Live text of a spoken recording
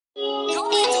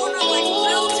Hello,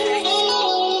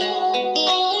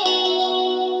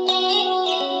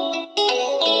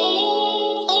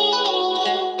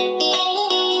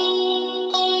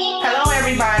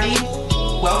 everybody.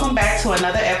 Welcome back to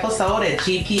another episode at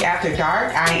GP After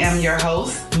Dark. I am your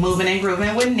host, Moving and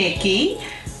Grooving with Nikki.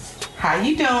 How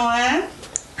you doing?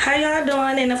 How y'all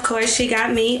doing? And of course, she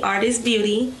got me, Artist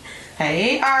Beauty.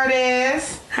 Hey,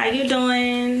 Artist. How you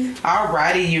doing?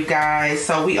 Alrighty, you guys.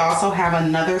 So we also have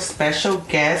another special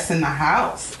guest in the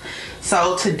house.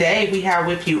 So today we have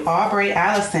with you Aubrey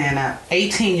Allison, an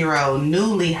 18-year-old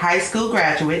newly high school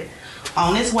graduate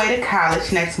on his way to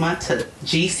college next month to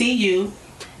GCU,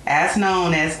 as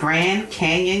known as Grand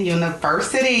Canyon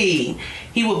University.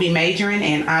 He will be majoring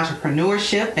in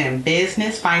entrepreneurship and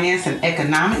business, finance, and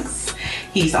economics.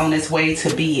 He's on his way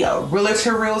to be a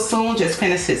realtor real soon. Just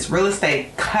finished his real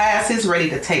estate classes, ready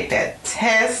to take that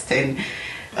test and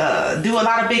do a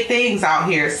lot of big things out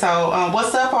here. So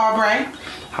what's up, Aubrey?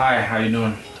 Hi, how you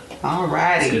doing?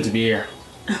 Alrighty. It's good to be here.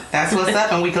 That's what's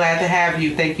up, and we're glad to have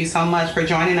you. Thank you so much for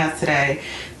joining us today.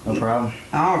 No problem.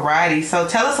 Alrighty. So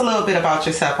tell us a little bit about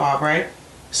yourself, Aubrey.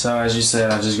 So as you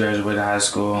said, I just graduated high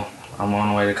school. I'm on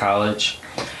the way to college.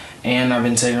 And I've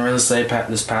been taking real estate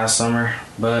this past summer.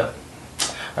 But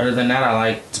other than that, I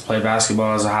like to play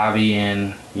basketball as a hobby,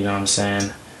 and you know what I'm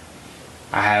saying,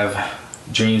 I have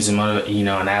dreams and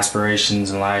and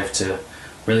aspirations in life to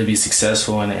really be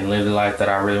successful and live the life that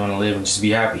I really want to live and just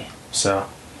be happy. So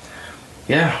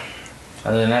yeah,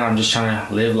 other than that, I'm just trying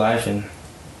to live life and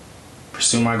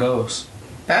pursue my goals.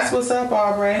 That's what's up,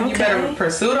 Aubrey. Okay. You better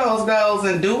pursue those goals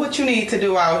and do what you need to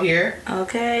do out here.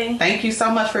 Okay. Thank you so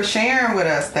much for sharing with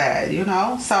us that,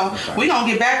 So we're going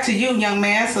to get back to you, young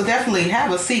man. So definitely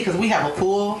have a seat because we have a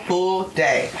full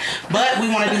day. But we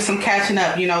want to do some catching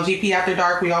up. GP After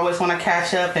Dark, we always want to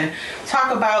catch up and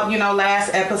talk about,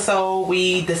 last episode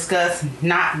we discussed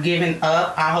not giving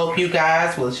up. I hope you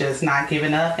guys was just not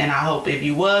giving up. And I hope if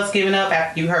you was giving up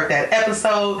after you heard that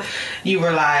episode, you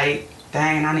were like,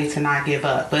 dang, I need to not give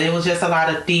up. But it was just a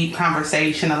lot of deep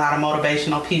conversation, a lot of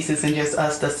motivational pieces, and just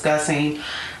us discussing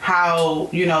how,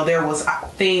 there was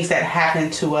things that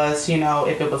happened to us,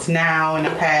 if it was now in the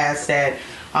past that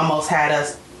almost had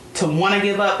us to want to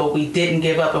give up, but we didn't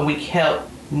give up and we kept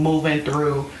moving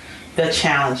through the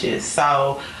challenges.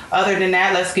 So other than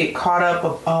that, let's get caught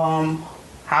up.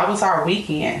 How was our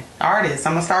weekend? Artist,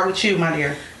 I'm going to start with you, my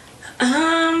dear.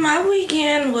 My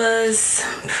weekend was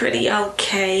pretty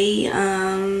okay.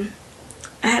 I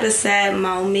had a sad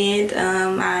moment.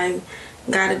 I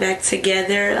got it back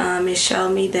together. It showed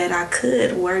me that I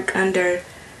could work under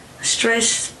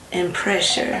stress and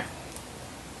pressure.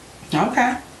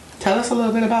 Okay. Tell us a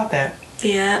little bit about that.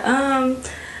 Yeah,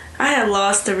 I had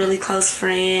lost a really close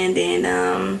friend,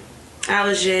 and I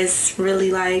was just really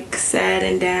sad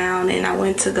and down, and I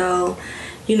went to go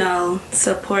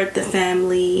support the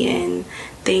family and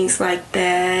things like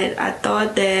that. I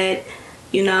thought that,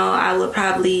 I would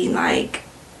probably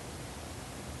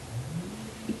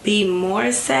be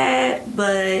more sad,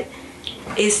 but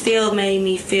it still made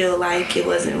me feel like it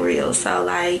wasn't real. So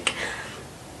I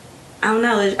don't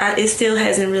know, it still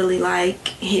hasn't really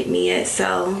hit me yet.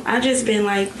 So I've just been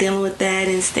dealing with that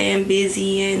and staying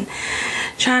busy and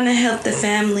trying to help the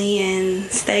family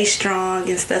and stay strong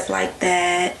and stuff like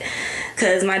that.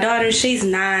 Cause my daughter, she's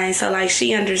 9, so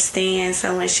she understands.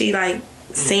 So when she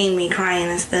seen me crying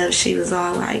and stuff, she was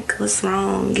all like, "What's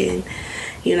wrong?" And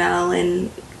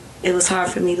and it was hard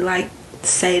for me to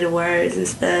say the words and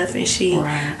stuff. And she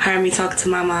heard me talking to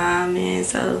my mom, and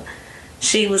so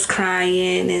she was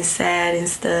crying and sad and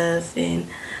stuff. And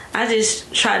I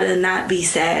just try to not be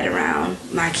sad around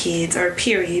my kids, or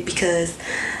period, because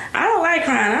I don't like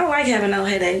crying. I don't like having no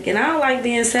headache, and I don't like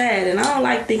being sad, and I don't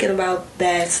like thinking about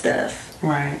bad stuff.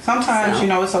 Right. Sometimes,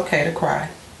 it's okay to cry.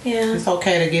 Yeah. It's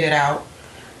okay to get it out.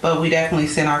 But we definitely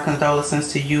send our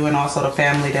condolences to you and also the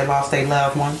family that lost their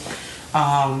loved one.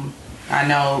 I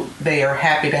know they are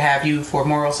happy to have you for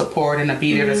moral support and to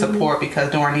be there to support, because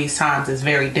during these times it's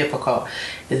very difficult.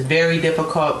 It's very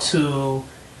difficult to,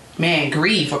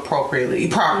 grieve properly.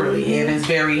 And it's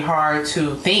very hard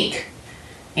to think.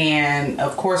 And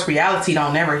of course, reality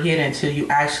don't never hit until you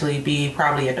actually be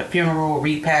probably at the funeral,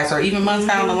 repast, or even months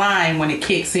down the line when it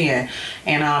kicks in.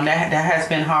 And that has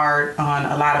been hard on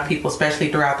a lot of people, especially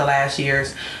throughout the last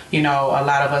years. A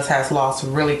lot of us has lost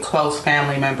really close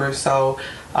family members. So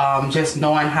just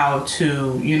knowing how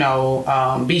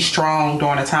to, be strong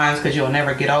during the times, because you'll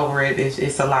never get over it.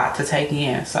 It's a lot to take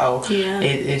in. So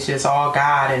it's just all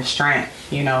God and strength,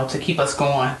 to keep us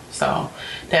going. So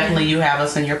definitely you have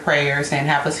us in your prayers and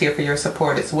have us here for your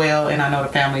support as well. And I know the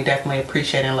family definitely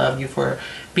appreciate and love you for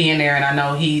being there. And I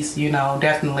know he's,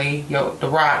 definitely the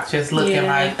rock just looking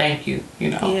like thank you,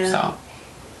 So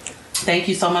thank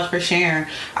you so much for sharing.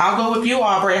 I'll go with you,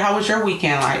 Aubrey. How was your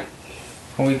weekend like?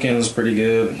 My weekend was pretty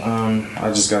good.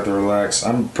 I just got to relax.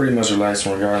 I'm pretty much relaxed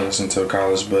regardless until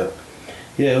college, but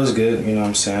yeah, it was good. You know what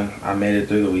I'm saying? I made it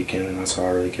through the weekend, and that's all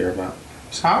I really care about.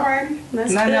 So. All right.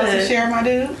 Nothing else to share, my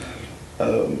dude?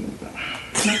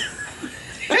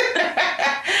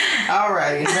 All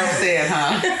right. Enough said,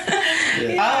 huh?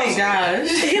 Yeah. Oh,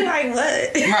 gosh. You're like,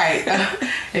 what? Right.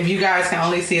 If you guys can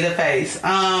only see the face.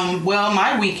 Well,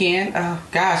 my weekend,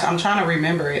 gosh, I'm trying to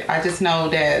remember it. I just know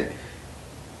that,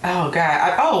 oh,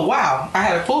 God. Wow. I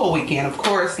had a full weekend. Of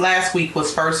course, last week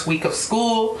was first week of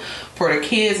school for the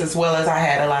kids, as well as I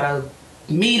had a lot of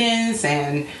meetings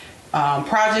and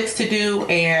projects to do,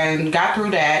 and got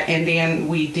through that. And then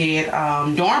we did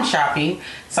dorm shopping.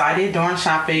 So I did dorm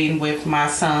shopping with my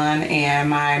son and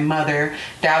my mother.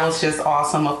 That was just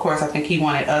awesome. Of course, I think he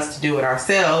wanted us to do it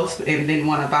ourselves and didn't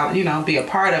want to be a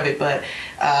part of it. But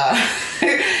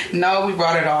no, we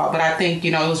brought it all. But I think,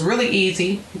 it was really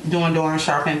easy doing dorm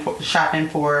shopping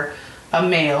for a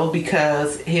male,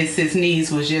 because his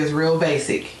needs was just real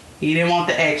basic. He didn't want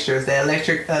the extras, the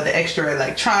extra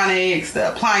electronics,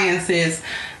 the appliances,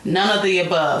 none of the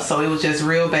above. So it was just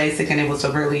real basic, and it was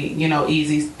a really,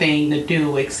 easy thing to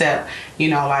do, except,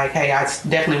 hey, I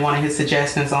definitely wanted his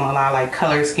suggestions on a lot, like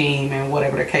color scheme and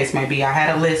whatever the case may be. I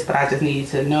had a list, but I just needed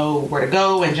to know where to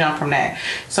go and jump from that.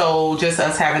 So just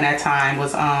us having that time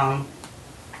was a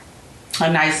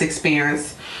nice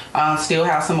experience. Still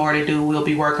have some more to do. We'll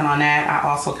be working on that. I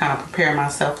also kind of prepared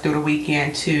myself through the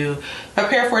weekend to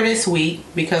prepare for this week,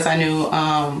 because I knew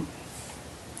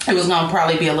it was going to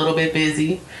probably be a little bit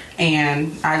busy,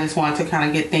 and I just wanted to kind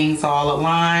of get things all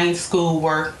aligned,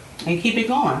 schoolwork, and keep it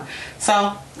going.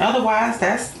 So otherwise,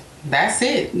 that's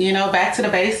it. Back to the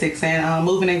basics, and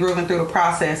moving and grooving through the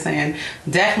process, and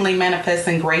definitely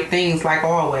manifesting great things like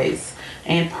always,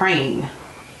 and praying.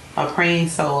 A praying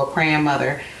soul, a praying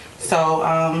mother. So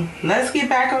let's get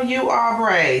back on you,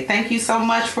 Aubrey. Thank you so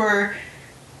much for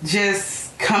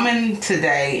just coming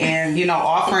today and,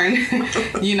 offering,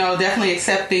 definitely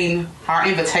accepting our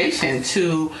invitation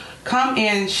to come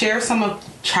and share some of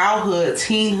childhood,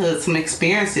 teenhood, some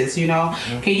experiences,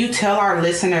 Can you tell our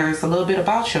listeners a little bit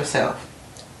about yourself?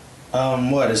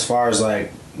 What, as far as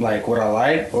like what I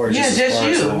like, or just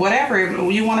you, whatever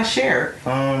you want to share.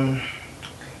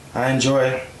 I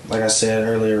enjoy, like I said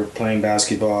earlier, playing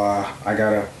basketball. I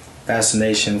got a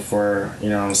fascination for,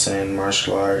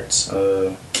 martial arts.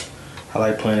 I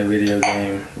like playing a video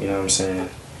game,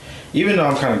 Even though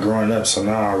I'm kind of growing up, so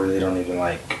now I really don't even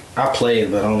I played,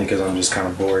 but only because I'm just kind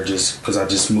of bored, just because I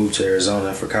just moved to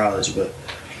Arizona for college. But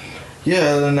yeah,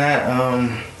 other than that,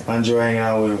 I enjoy hanging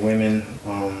out with women.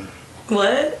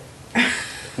 What? All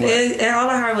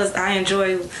I heard was I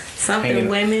enjoy something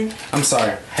women. I'm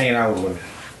sorry, hanging out with women.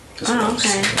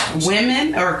 Okay.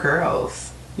 Women or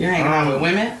girls? You're hanging out with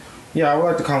women? Yeah, I would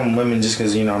like to call them women just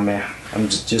because, I'm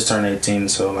just turned 18,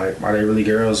 so, are they really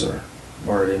girls or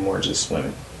are they more just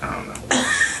women? I don't know.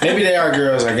 Maybe they are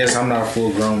girls. I guess I'm not a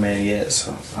full-grown man yet,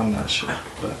 so I'm not sure.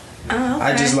 But okay.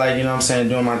 I just like,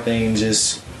 doing my thing and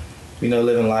just,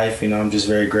 living life. I'm just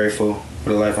very grateful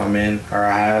for the life I'm in, or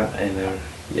I have, and,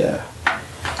 yeah.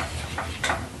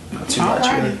 Not too much,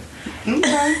 really.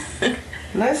 Okay.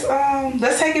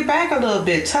 Let's take it back a little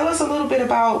bit. Tell us a little bit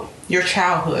about your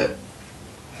childhood.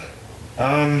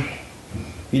 I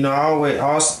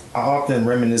often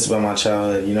reminisce about my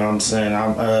childhood.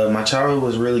 My childhood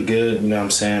was really good. I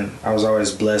was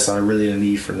always blessed. I really didn't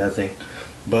need for nothing.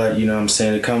 But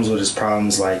it comes with its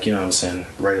problems,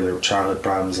 regular childhood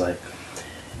problems,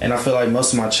 And I feel like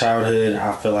most of my childhood,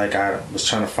 I feel like I was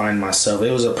trying to find myself.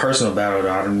 It was a personal battle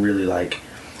though. I didn't really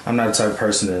I'm not the type of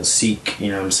person to seek,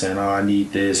 oh, I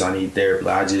need this, I need therapy.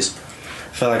 I just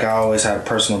feel like I always had a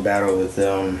personal battle with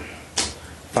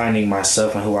finding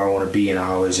myself and who I want to be, and I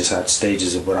always just had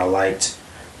stages of what I liked,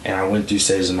 and I went through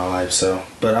stages in my life. So,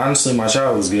 but honestly, my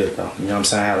childhood was good though.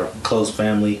 I had a close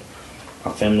family.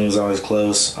 My family was always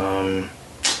close. I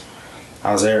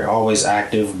was always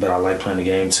active, but I liked playing the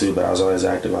game too. But I was always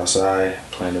active outside,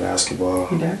 playing the basketball.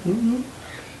 Yeah. Mm-hmm.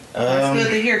 That's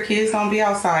good to hear. Kids don't be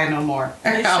outside no more.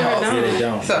 They sure Almost. don't. Yeah, they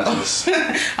don't. So,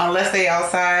 unless they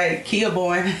outside Kia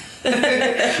boying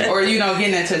or,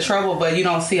 getting into trouble, but you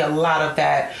don't see a lot of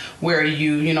that where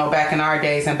back in our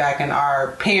days and back in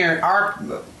my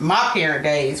parent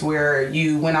days where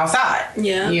you went outside,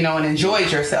 Yeah. and enjoyed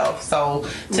yourself. So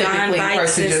typically a Ride bikes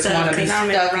person and just stuff, want to be 'cause I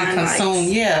remember stuck and riding consumed.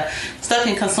 bikes. Yeah. Stuck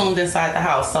and consumed inside the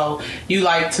house. So you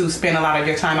like to spend a lot of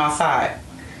your time outside.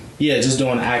 Yeah, just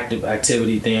doing active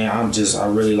activity thing. I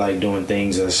really like doing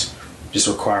things that's just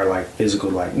require like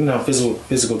physical,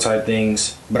 physical type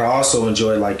things. But I also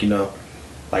enjoy like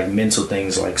mental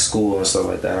things like school and stuff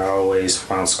like that. I always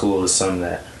found school as something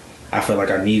that I feel like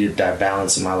I needed that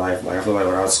balance in my life. Like I feel like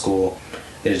without school,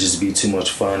 it'd just be too much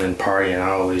fun and partying.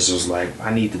 I always was like,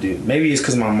 I need to do. Maybe it's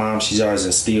because my mom, she's always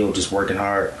instilled just working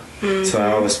hard. Mm-hmm. So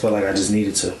I always felt like I just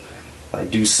needed to like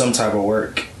do some type of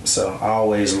work. So I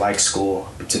always liked school,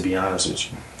 to be honest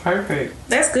with you. Perfect.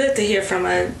 That's good to hear from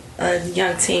a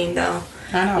young teen, though.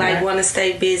 I know. Like, right? want to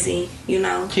stay busy,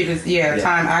 Keep it,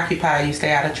 time occupied, you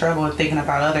stay out of trouble and thinking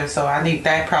about others. So I think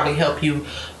that probably helped you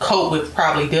cope with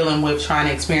probably dealing with trying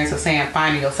to experience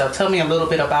finding yourself. Tell me a little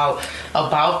bit about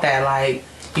that. Like,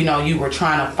 you were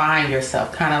trying to find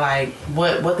yourself. Kind of like,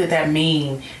 what did that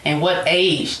mean? And what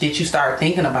age did you start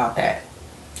thinking about that?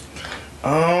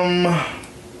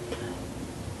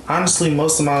 Honestly,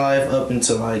 most of my life up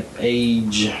until like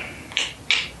age,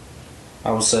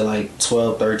 I would say like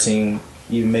 12, 13,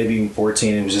 maybe even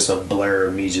 14, it was just a blur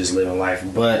of me just living life.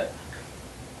 But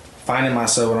finding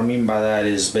myself, what I mean by that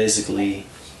is basically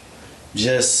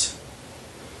just,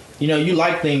 you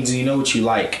like things and you know what you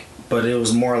like, but it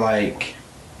was more like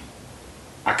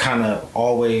I kind of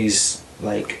always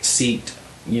like seeked,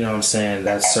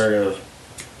 that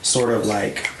sort of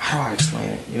like, how do I explain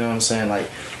it? You know what I'm saying? Like,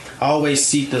 I always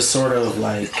seek the sort of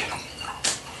like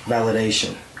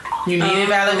validation. You needed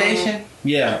validation?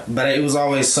 Yeah, but it was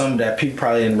always something that people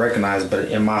probably didn't recognize. But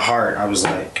in my heart, I was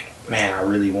like, man, I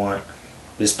really want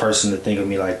this person to think of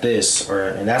me like this.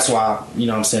 And that's why,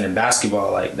 in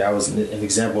basketball, like that was an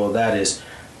example of that is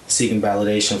seeking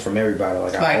validation from everybody.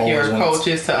 Like I your always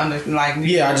coaches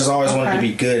yeah, I just always wanted to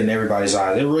be good in everybody's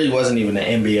eyes. It really wasn't even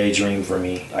an NBA dream for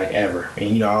me, like ever.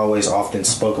 And I always often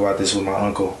spoke about this with my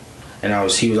uncle. And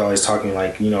he was always talking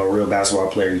like, a real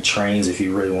basketball player, he trains if he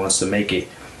really wants to make it.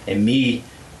 And me,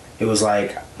 it was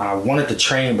like, I wanted to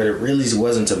train, but it really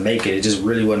wasn't to make it. It just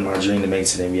really wasn't my dream to make it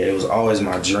to the NBA. It was always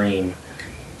my dream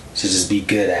to just be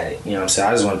good at it. You know what I'm saying?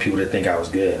 I just wanted people to think I was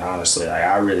good, honestly. Like,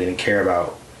 I really didn't care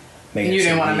about making it. You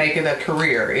didn't want to make it a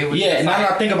career. It was and now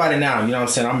that I think about it now, you know what I'm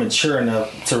saying? I'm mature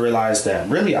enough to realize that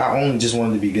really I only just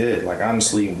wanted to be good. Like,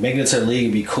 honestly, making it to the league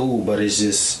would be cool, but it's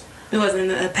just... It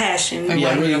wasn't a passion. It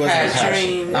really wasn't a passion.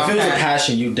 Dream. If it was a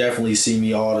passion, you definitely see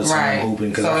me all the time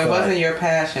hooping. So it wasn't your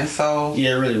passion. So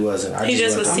yeah, it really wasn't. He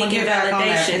just was seeking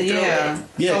validation. Yeah,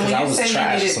 because I was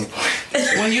trash at some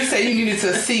point. When you say you needed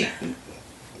to seek,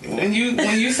 when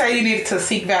you say you needed to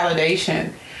seek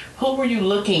validation, who were you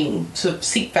looking to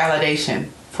seek validation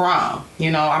from?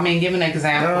 Give an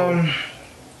example.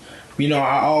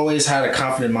 I always had a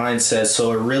confident mindset,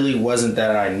 so it really wasn't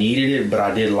that I needed it, but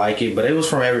I did like it. But it was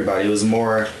from everybody. It was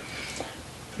more,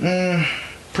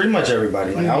 pretty much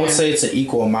everybody. Like, I would say it's an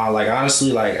equal amount. Like,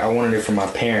 honestly, like, I wanted it from my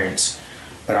parents.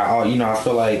 But, I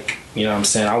feel like,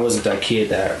 I wasn't that kid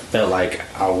that felt like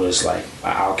I was, like,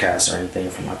 an outcast or anything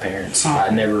from my parents.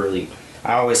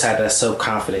 I always had that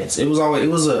self-confidence. It was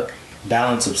a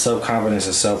balance of self-confidence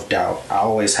and self-doubt. I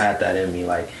always had that in me,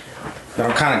 like. But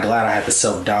I'm kind of glad I had the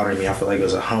self-doubt in me. I feel like it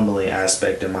was a humbling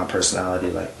aspect in my personality.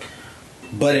 Like,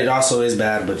 but it also is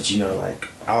bad. But like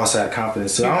I also had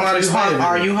confidence. So I don't know how to explain it.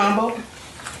 Are you humble?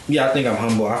 Yeah, I think I'm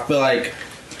humble. I feel like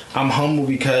I'm humble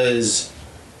because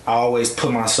I always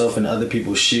put myself in other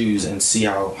people's shoes and see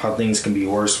how things can be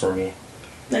worse for me.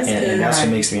 And that's what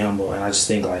makes me humble. And I just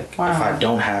think like if I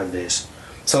don't have this,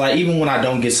 so like even when I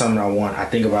don't get something I want, I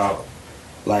think about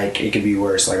like it could be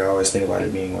worse. Like I always think about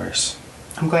it being worse.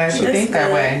 I'm glad you think that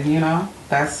way,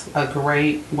 That's a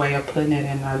great way of putting it,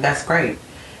 and that's great.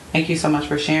 Thank you so much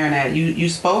for sharing that. You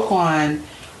spoke on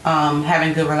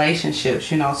having good relationships,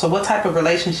 So what type of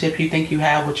relationship you think you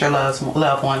have with your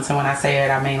loved ones? And when I say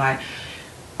it, I mean like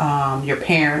your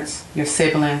parents, your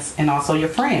siblings, and also your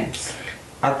friends.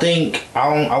 I think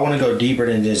I want to go deeper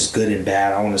than just good and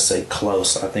bad. I want to say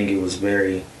close. I think it was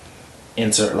very...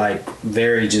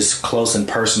 very just close and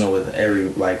personal with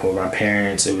with my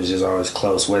parents. It was just always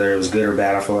close, whether it was good or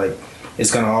bad. I feel like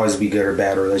it's gonna always be good or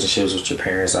bad relationships with your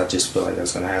parents. I just feel like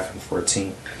that's gonna happen for a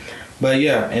teen. But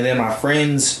yeah, and then my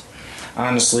friends,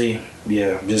 honestly,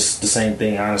 yeah, just the same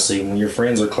thing. Honestly, when your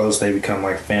friends are close, they become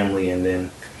like family, and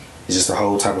then it's just the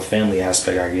whole type of family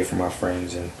aspect I get from my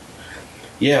friends. And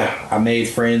yeah, I made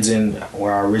friends in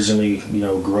where I originally,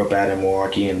 grew up at in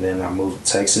Milwaukee, and then I moved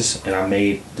to Texas, and I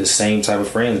made the same type of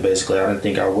friends. Basically, I didn't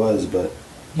think I was, but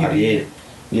I did.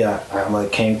 Yeah, I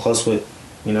like came close with,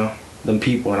 them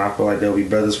people, and I feel like they'll be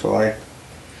brothers for life.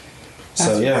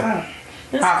 So yeah,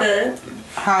 that's good.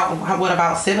 What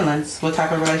about siblings? What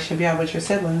type of relationship you have with your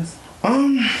siblings?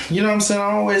 You know what I'm saying?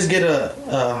 I always get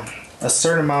a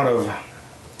certain amount of,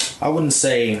 I wouldn't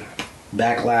say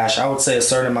backlash. I would say a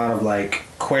certain amount of like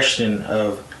question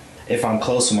of if I'm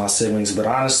close to my siblings. But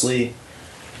honestly,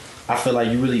 I feel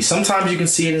like sometimes you can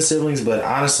see it in siblings, but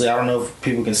honestly, I don't know if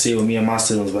people can see it with me and my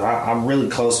siblings, but I'm really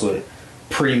close with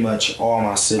pretty much all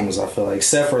my siblings, I feel like,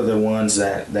 except for the ones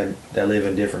that live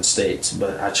in different states.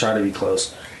 But I try to be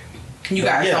close. You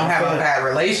guys don't have a bad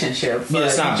relationship, but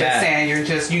it's not bad. Saying you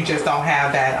just don't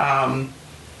have that.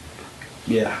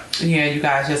 Yeah, you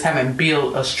guys just haven't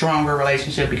built a stronger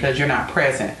relationship because you're not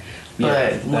present.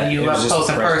 But when you up close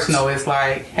and personal, it's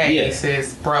like, hey,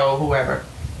 sis, bro, whoever.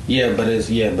 Yeah, but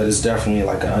it's definitely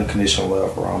like an unconditional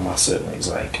love for all my siblings.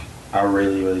 Like, I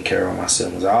really, really care about my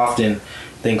siblings. I often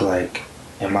think like,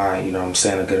 am I,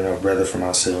 a good enough brother for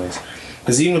my siblings?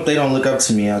 Because even if they don't look up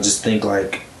to me, I just think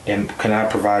like, can I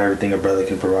provide everything a brother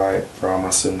can provide for all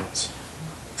my siblings?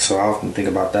 So I often think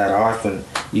about that. I often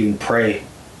even pray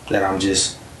that I'm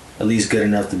just at least good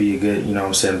enough to be a good,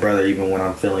 brother, even when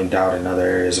I'm feeling doubt in other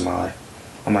areas of my life.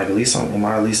 I'm like, am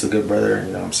I at least a good brother?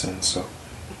 You know what I'm saying? So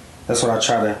that's what I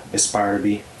try to aspire to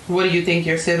be. What do you think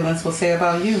your siblings will say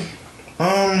about you?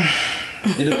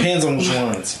 It depends on which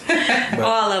ones.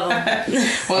 All of them.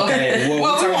 Well, we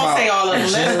won't say all of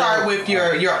them. Let's start with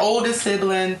your oldest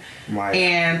sibling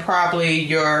and probably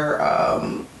your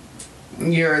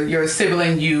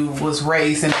sibling you was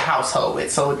raised in the household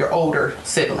with. So your older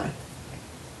sibling.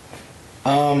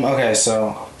 Okay,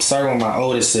 so starting with my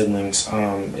oldest siblings,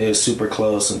 it was super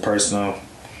close and personal.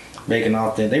 Making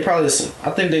often,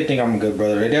 I think they think I'm a good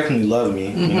brother. They definitely love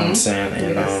me. You know what I'm saying?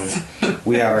 And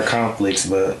we have our conflicts,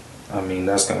 but I mean,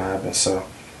 that's gonna happen. So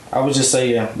I would just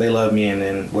say, they love me, and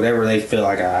then whatever they feel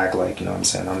like I act like, you know what I'm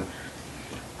saying?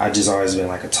 I just always been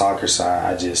like a talker, so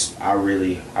I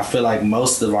feel like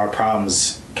most of our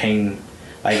problems came,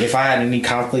 like if I had any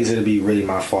conflicts, it'd be really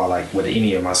my fault, like with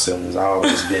any of my siblings. I've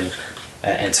always been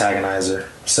an antagonizer.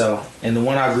 So, and the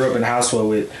one I grew up in the household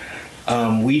with,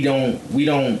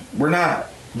 we're not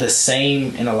the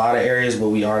same in a lot of areas, but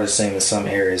we are the same in some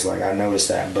areas. Like, I noticed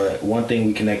that. But one thing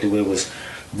we connected with was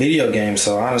video games.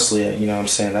 So honestly, you know what I'm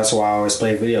saying, that's why I always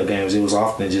played video games. It was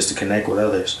often just to connect with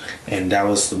others, and that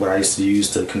was what I used to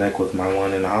use to connect with my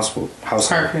one in the household.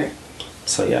 Perfect.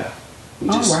 So yeah.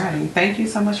 All right. Thank you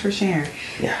so much for sharing.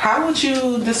 Yeah. How would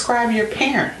you describe your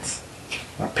parents?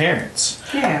 My parents.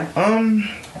 Yeah.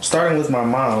 Starting with my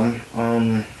mom.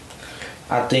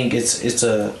 I think it's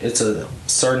a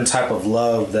certain type of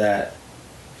love that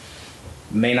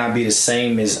may not be the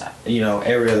same as,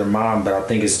 every other mom, but I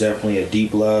think it's definitely a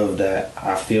deep love that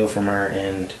I feel from her,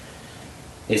 and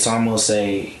it's almost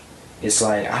it's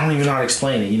like, I don't even know how to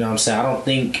explain it, you know what I'm saying? I don't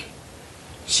think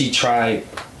she tried.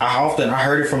 I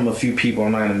heard it from a few people,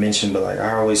 I'm not gonna mention, but like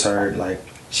I always heard like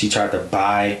she tried to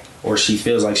buy, or she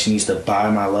feels like she needs to buy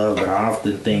my love, but I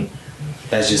often think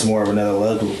that's just more of another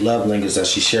love language that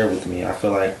she shared with me. I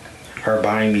feel like her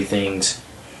buying me things,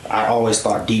 I always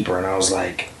thought deeper, and I was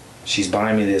like, she's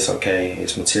buying me this, okay,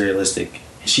 it's materialistic.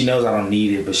 She knows I don't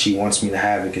need it, but she wants me to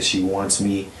have it because she wants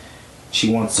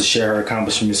to share her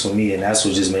accomplishments with me, and that's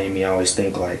what just made me always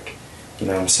think like, you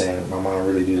know what I'm saying, my mom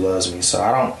really do loves me. So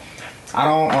I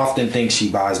don't often think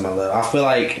she buys my love. I feel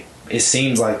like it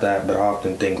seems like that, but I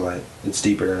often think like it's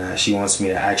deeper than that. She wants me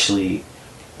to actually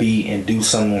be and do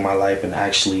something with my life and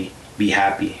actually be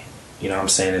happy. You know what I'm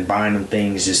saying? And buying them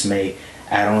things just may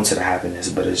add on to the happiness,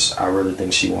 but I really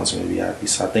think she wants me to be happy.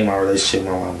 So I think my relationship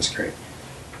with my mom is great.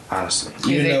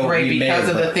 Honestly. Is it great because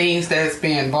of the things that's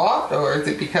being bought, or is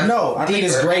it because No, I think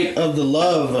it's great of the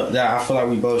love that I feel like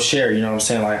we both share. You know what I'm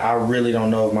saying? Like, I really don't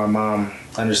know if my mom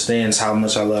understands how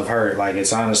much I love her. Like,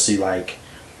 it's honestly like,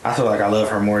 I feel like I love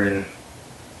her more than,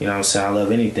 you know what I'm saying, I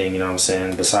love anything, you know what I'm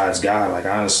saying, besides God. Like,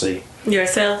 honestly.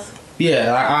 Yourself?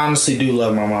 Yeah, I honestly do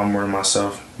love my mom more than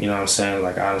myself. You know what I'm saying?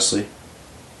 Like, honestly.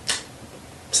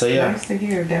 So, yeah. Nice to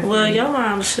hear, definitely. Well, your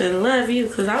mom should love you,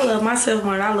 because I love myself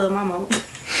more than I love my mom.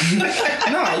 No,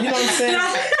 you know what I'm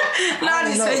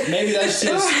saying? Maybe that's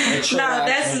just but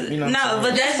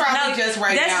that's probably just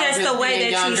right that's now. That's just the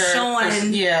way that you're showing.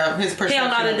 His perspective. He don't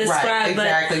know how to describe, right,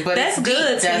 exactly. But that's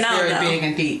good to that's know. That's very big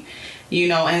and deep.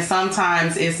 And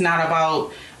sometimes it's not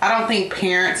about. I don't think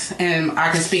parents, and I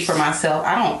can speak for myself,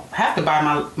 I don't have to buy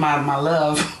my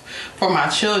love for my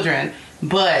children.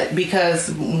 But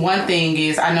because one thing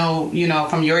is, I know,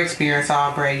 from your experience,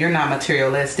 Aubrey, you're not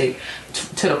materialistic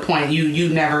to the point you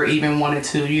never even wanted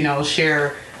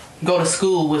to, go to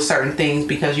school with certain things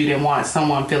because you didn't want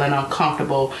someone feeling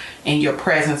uncomfortable in your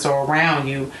presence or around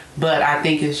you. But I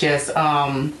think it's just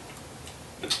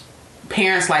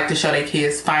parents like to show their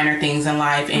kids finer things in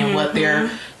life and what they're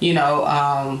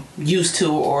used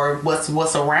to or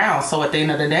what's around. So at the end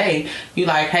of the day, you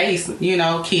like, hey,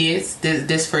 kids,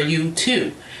 this for you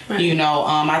too. Right.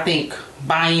 I think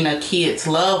buying a kid's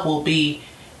love will be,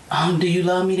 do you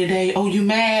love me today? Oh, you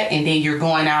mad? And then you're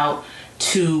going out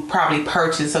to probably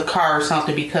purchase a car or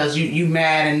something because you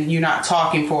mad and you're not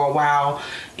talking for a while,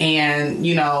 and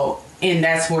and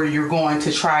that's where you're going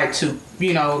to try to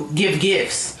give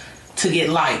gifts to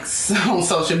get likes on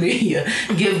social media,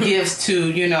 give gifts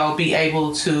to be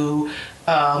able to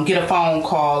get a phone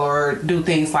call or do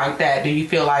things like that. Do you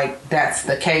feel like that's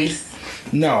the case?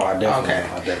 No, I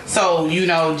definitely. Okay. So,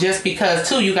 just because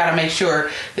too, you got to make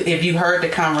sure that if you heard the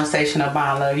conversation of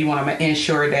buying love, you want to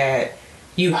ensure that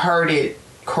you heard it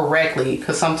correctly,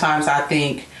 because sometimes I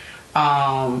think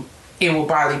it will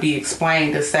probably be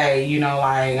explained to say,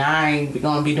 like, I ain't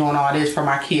gonna be doing all this for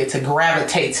my kid to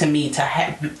gravitate to me,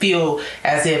 to feel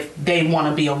as if they want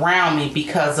to be around me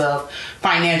because of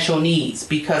financial needs.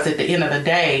 Because at the end of the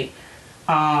day,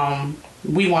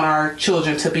 we want our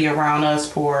children to be around us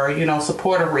for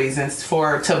supportive reasons,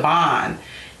 to bond.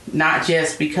 Not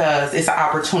just because it's an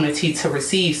opportunity to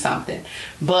receive something,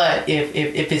 but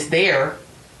if it's there,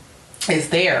 it's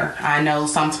there. I know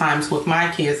sometimes with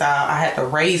my kids, I had to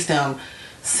raise them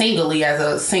singly as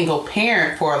a single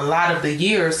parent for a lot of the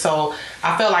years, so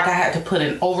I felt like I had to put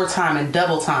in overtime and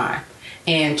double time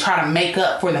and try to make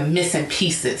up for the missing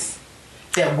pieces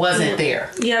that wasn't there.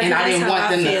 Yeah, and I didn't want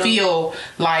them to feel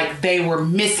like they were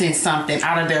missing something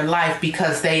out of their life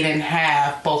because they didn't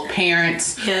have both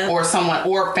parents or someone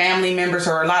or family members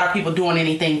or a lot of people doing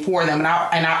anything for them. And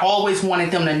I always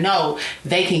wanted them to know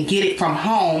they can get it from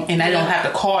home and they don't have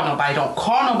to call nobody. Don't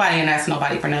call nobody and ask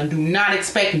nobody for nothing. Do not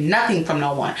expect nothing from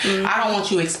no one. I don't want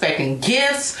you expecting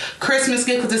gifts, Christmas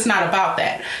gifts, because it's not about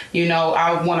that.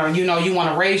 I want to, you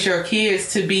want to raise your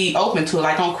kids to be open to it.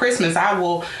 Like on Christmas, I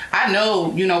know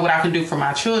what I can do for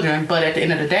my children, but at the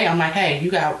end of the day, I'm like, hey,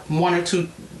 you got one or two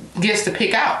gifts to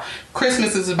pick out.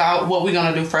 Christmas is about what we're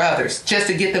going to do for others, just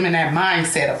to get them in that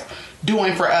mindset of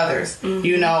doing for others,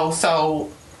 so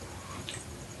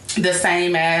the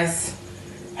same as,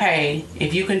 hey,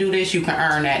 if you can do this, you can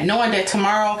earn that. Knowing that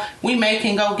tomorrow we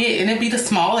can go get, and it'd be the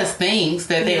smallest things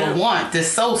that they'll want. That's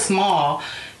so small,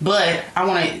 but I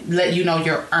want to let you know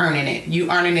you're earning it. You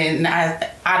earning it, and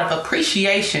out of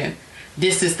appreciation,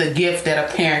 this is the gift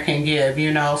that a parent can give,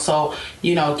 So,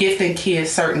 gifting kids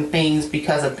certain things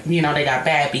because of, they got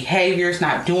bad behaviors,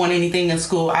 not doing anything in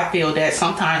school. I feel that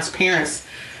sometimes parents,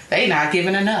 they not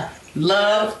giving enough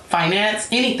love, finance,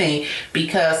 anything,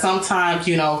 because sometimes,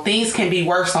 things can be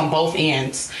worse on both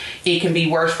ends. It can be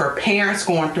worse for parents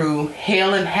going through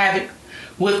hell and havoc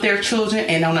with their children,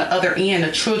 and on the other end,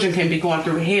 the children can be going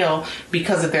through hell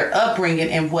because of their upbringing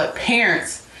and what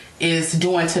parents is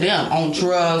doing to them on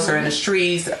drugs or in the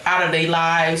streets, out of their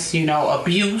lives,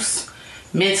 abuse,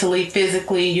 mentally,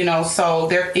 physically, so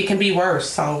it can be worse.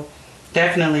 So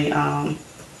definitely,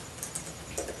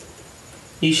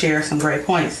 you share some great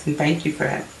points, and thank you for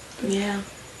that. Yeah.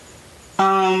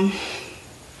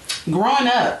 Growing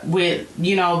up with,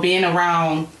 being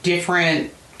around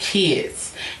different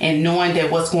kids and knowing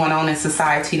that what's going on in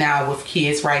society now with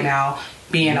kids right now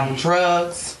being on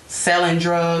drugs, selling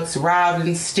drugs,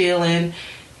 robbing, stealing,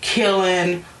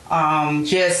 killing,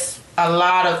 just a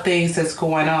lot of things that's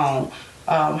going on.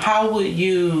 How would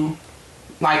you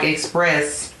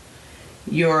express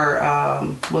your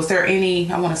was there any,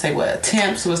 I want to say,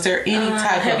 attempts, was there any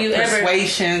type of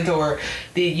persuasions or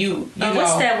did you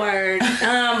what's that word,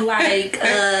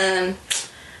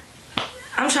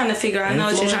 I'm trying to figure out. I know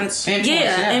what you're trying to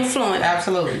influence.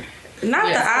 Absolutely.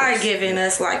 Not the eye giving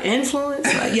us influence.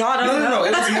 Y'all don't know. No.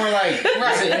 It was more like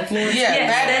influence. Yeah,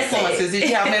 bad influences. Did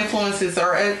you have influences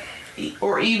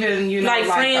or even friends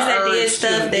that did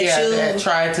stuff that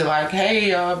tried to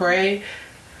hey, Bray,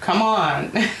 come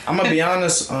on. I'm gonna be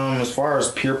honest. As far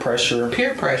as peer pressure.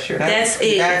 That's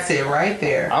it. That's it right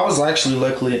there. I was actually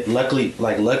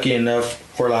lucky enough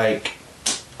for I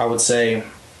would say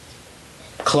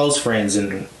close friends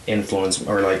and influence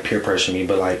or peer pressure me,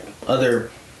 but other.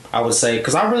 I would say,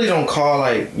 because I really don't call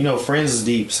friends is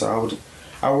deep, so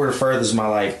I would refer this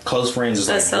my close friends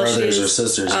as brothers or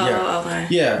sisters. Okay.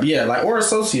 Yeah, or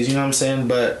associates. You know what I'm saying?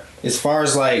 But as far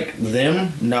as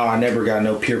them, no, I never got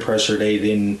no peer pressure. They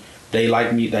didn't they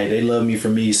like me, they love me for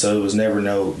me. So it was never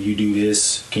no, you do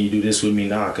this, can you do this with me?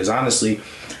 Nah, because honestly,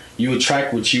 you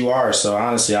attract what you are. So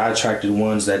honestly, I attracted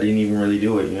ones that didn't even really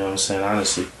do it. You know what I'm saying?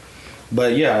 Honestly.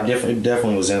 But yeah, it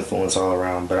definitely was influence all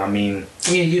around. But I mean,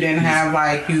 yeah, you didn't have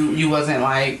like you wasn't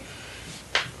like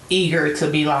eager to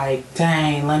be like,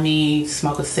 dang, let me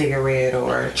smoke a cigarette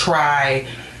or try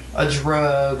a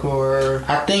drug, or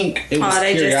I think it was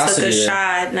they curiosity. just took a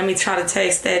shot. Let me try to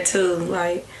taste that too.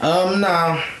 Like,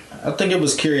 nah, I think it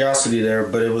was curiosity there,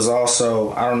 but it was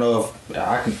also, I don't know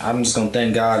if I'm just gonna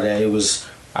thank God that it was.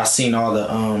 I seen all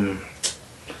the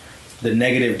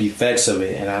negative defects of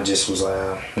it, and I just was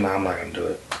like, nah, I'm not gonna do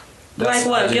it. like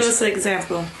what? Give us an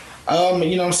example.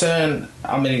 You know what I'm saying?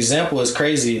 An example is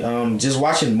crazy. Just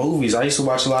watching movies. I used to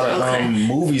watch a lot of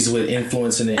movies with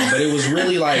influence in it, but it was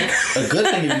really like a good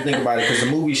thing if you think about it, because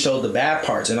the movie showed the bad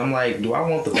parts, and I'm like, do I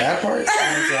want the bad parts?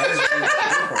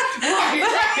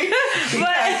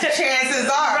 But chances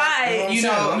are, right? You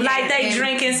know, like they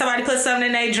drinking. Somebody put something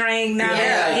in their drink. Now,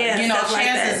 you know,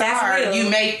 chances are you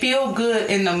may feel good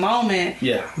in the moment,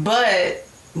 but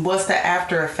what's the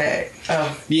after effect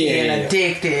of being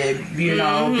addicted, you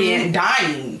know, being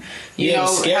dying, you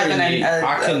know, having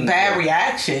a bad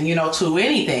reaction, you know, to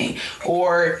anything,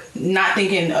 or not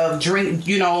thinking of drink,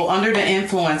 you know, under the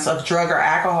influence of drug or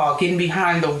alcohol, getting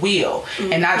behind the wheel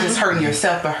and not just hurting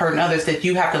yourself but hurting others, that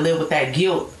you have to live with that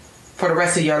guilt for the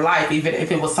rest of your life, even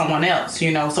if it was someone else,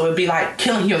 you know. So it'd be like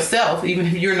killing yourself even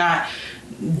if you're not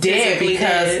dead,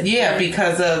 because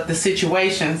because of the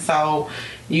situation. So,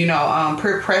 you know,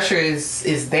 peer pressure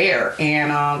is there,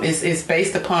 and it's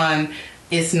based upon,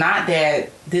 it's not that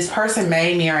this person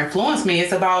made me or influenced me.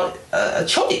 It's about a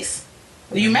choice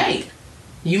you made.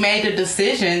 You made the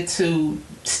decision to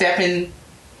step in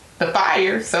the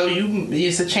fire, so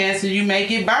it's a chance that you may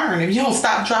get burned if you don't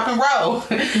stop, drop, and roll.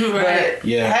 Right. But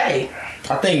hey,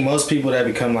 I think most people that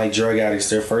become like drug addicts,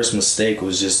 their first mistake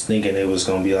was just thinking it was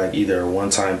going to be like either a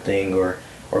one-time thing or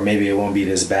maybe it won't be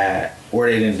this bad, or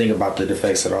they didn't think about the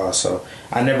defects at all. So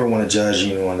I never want to judge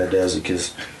anyone that does it,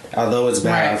 because although it's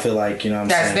bad, I feel like, you know what I'm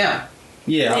saying? That's them.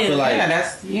 Yeah, I feel like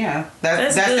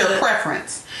that's their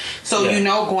preference. So you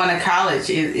know, going to college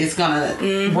is gonna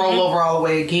roll over all the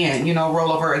way again. You know,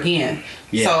 roll over again.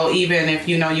 Yeah. So even if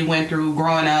you know you went through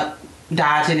growing up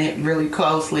dodging it really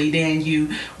closely, then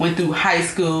you went through high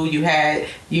school. You had a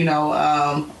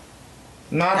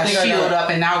shield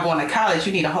up, and now going to college,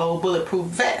 you need a whole bulletproof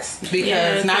vest,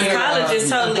 because now college is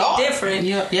totally different.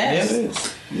 Yes, yeah, it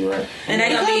is. You're right.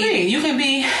 And you can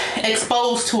be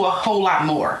exposed to a whole lot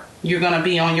more. You're gonna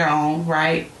be on your own,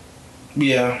 right?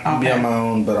 Yeah, I'll be on my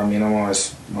own, but I mean, I'm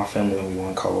always, my family will be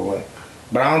one call away.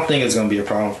 But I don't think it's gonna be a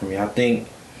problem for me. I think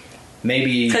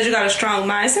maybe because you got a strong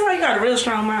mind. It seems like you got a real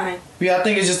strong mind. Yeah, I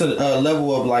think it's just a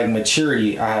level of like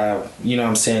maturity I have, you know what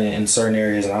I'm saying, in certain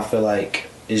areas, and I feel like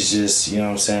it's just, you know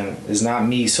what I'm saying, it's not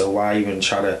me, so why even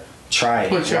try it?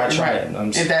 Why try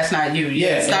it? If that's not you,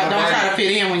 don't try to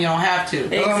fit in when you don't have to.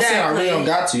 Exactly. I'm saying, I really don't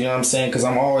got to, you know what I'm saying, because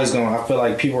I feel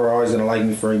like people are always gonna like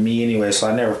me for me anyway, so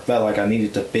I never felt like I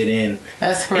needed to fit in.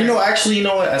 That's correct. You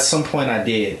know what, at some point I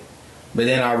did, but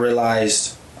then I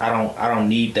realized I don't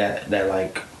need that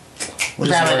like, what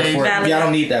is the word for it? Yeah, I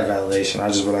don't need that validation. I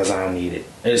just realized I don't need it,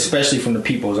 especially from the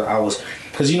people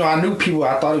because, you know, I knew people,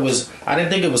 I didn't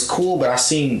think it was cool, but I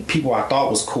seen people I thought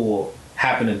was cool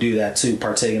happen to do that too,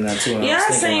 partake in that too. And I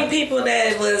seen people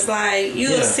that was like, you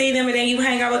will see them and then you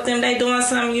hang out with them, they doing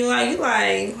something, you like,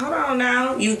 hold on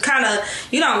now. You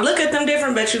don't look at them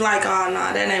different, but you like, oh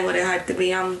no, that ain't what it had to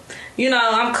be. I'm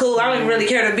cool. I don't even really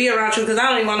care to be around you, because I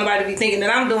don't even want nobody to be thinking that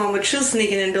I'm doing what you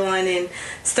sneaking and doing and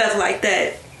stuff like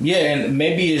that. Yeah, and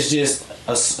maybe it's just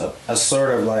a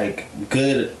sort of like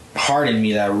good heart in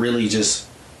me that really just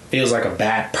feels like a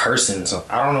bad person. So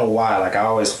I don't know why. Like, I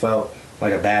always felt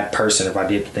like a bad person if I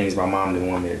did the things my mom didn't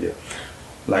want me to do.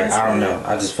 Like, I don't know.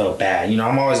 I just felt bad. You know,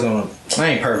 I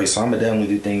ain't perfect, so I'm gonna definitely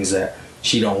do things that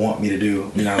she don't want me to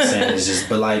do. You know what I'm saying?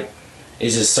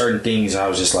 It's just certain things I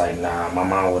was just like, nah, my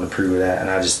mom wouldn't approve of that, and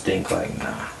I just think like,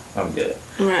 nah, I'm good.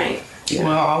 Right. Yeah.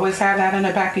 Well, always have that in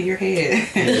the back of your head.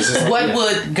 What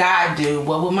would God do?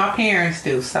 What would my parents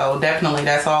do? So definitely,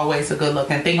 that's always a good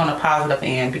look, and think on the positive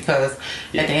end, because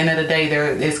at the end of the day,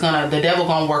 the devil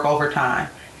gonna work overtime.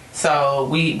 So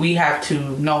we have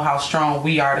to know how strong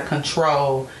we are to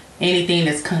control anything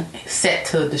that's set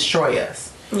to destroy us.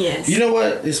 Yes. You know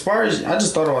what? As far as, I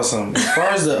just thought about something. As far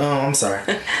as the I'm sorry.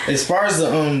 As far as the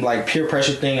like peer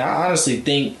pressure thing, I honestly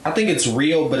think it's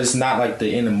real, but it's not like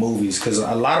in the movies, because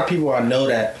a lot of people I know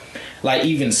that like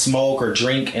even smoke or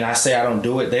drink, and I say I don't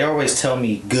do it, they always tell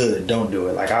me, good, don't do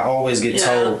it. Like, I always get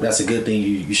told that's a good thing,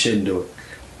 you shouldn't do it.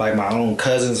 like my own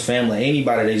cousins, family,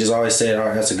 anybody, they just always said, all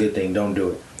right, that's a good thing, don't do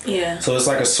it. Yeah. So it's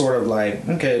like a sort of like,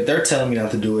 okay, they're telling me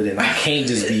not to do it, and I can't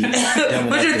just be dumb enough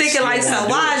But you're to thinking still like, so wanna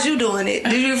do why it. is you doing it?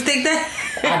 Did you think that?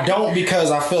 I don't,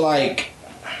 because I feel like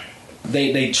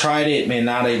they tried it, man.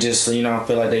 Now they just, you know, I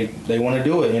feel like they want to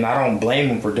do it, and I don't blame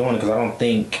them for doing it because I don't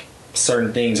think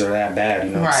certain things are that bad.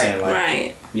 You know what I'm saying? Like,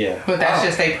 Right. yeah. But that's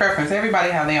just their preference.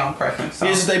 Everybody have their own preference. So.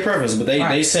 It's just their preference, but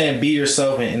they saying be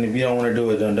yourself, and if you don't want to do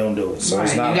it, then don't do it. So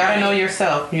it's not. You gotta know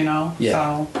yourself, you know. Yeah.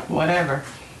 So whatever.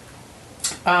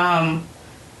 From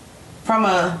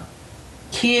a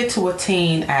kid to a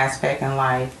teen aspect in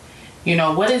life, you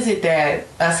know, what is it that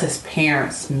us as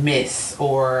parents miss,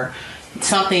 or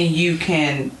something you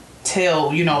can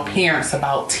tell, you know, parents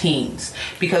about teens?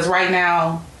 Because right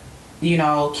now, you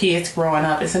know, kids growing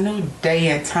up, it's a new day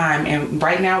and time, and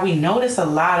right now we notice a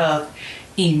lot of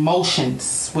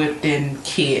emotions within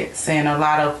kids and a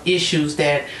lot of issues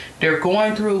that they're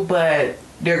going through, but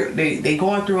they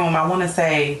going through them, I want to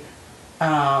say,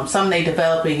 some they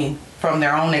developing from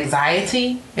their own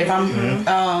anxiety, if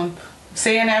I'm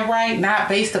saying that right, not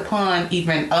based upon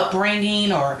even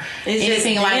upbringing or It's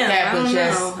anything just like them. that, I but don't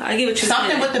just know. I get what you're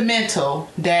something saying. with the mental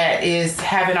that is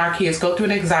having our kids go through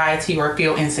an anxiety or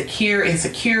feel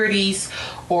insecurities,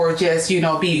 or just, you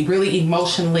know, be really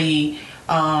emotionally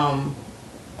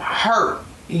hurt,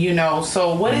 you know.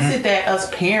 So what is it that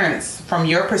us parents, from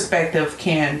your perspective,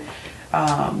 can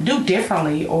do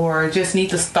differently, or just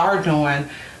need to start doing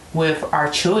with our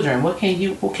children? What can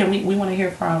we want to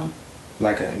hear from?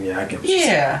 I get what you're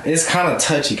saying. Yeah. It's kind of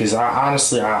touchy because I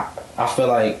honestly feel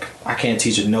like I can't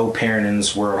teach no parent in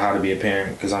this world how to be a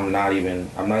parent because I'm not even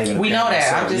a We parent know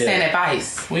that. myself. I'm just saying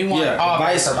advice. We want all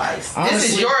advice. Honestly,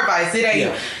 This is your advice. It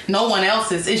ain't no one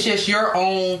else's. It's just your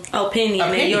own Opinion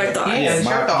and your thoughts. Yeah, it's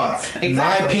your thoughts. Exactly.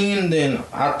 My opinion, then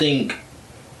I think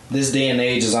this day and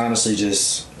age is honestly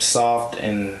just soft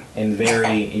and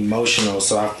very emotional.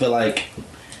 So I feel like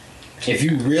if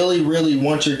you really, really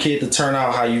want your kid to turn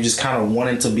out how you just kind of want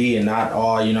it to be, and not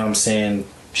all, you know what I'm saying,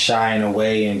 shying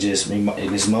away and just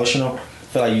it's emotional, I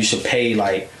feel like you should pay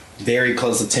like very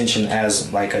close attention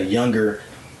as like a younger,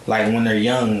 like when they're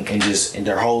young, and just and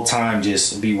their whole time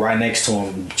just be right next to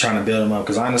them, trying to build them up.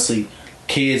 Because honestly,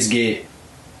 kids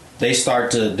they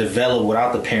start to develop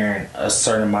without the parent a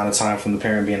certain amount of time from the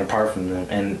parent being apart from them,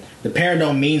 and the parent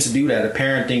don't mean to do that. The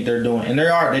parent think they're doing, and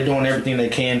they're doing everything they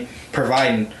can,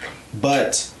 providing,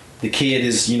 but the kid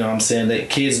is, you know what I'm saying, that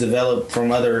kids develop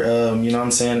from other, you know what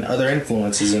I'm saying, other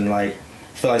influences, and like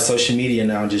I feel like social media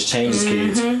now just changes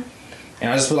kids. And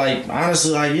I just feel like,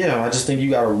 honestly, like, yeah, I just think you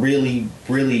gotta really,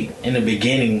 really in the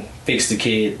beginning fix the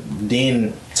kid,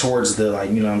 then towards the, like,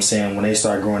 you know what I'm saying, when they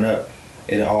start growing up,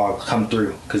 it'll all come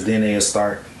through, because then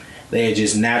they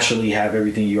just naturally have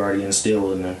everything you already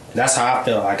instilled in them. That's how I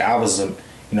felt like I was, you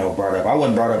know, brought up. I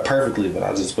wasn't brought up perfectly, but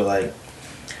I just feel like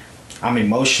I'm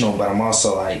emotional, but I'm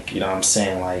also like, you know what I'm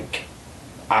saying, like,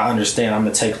 I understand I'm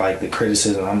gonna take like the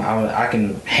criticism. I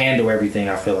can handle everything.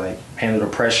 I feel like handle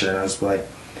the pressure, and I just feel like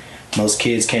most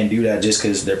kids can't do that just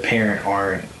because their parent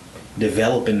aren't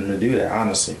developing them to do that.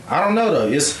 Honestly, I don't know though.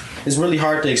 It's really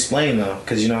hard to explain though,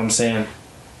 because you know what I'm saying.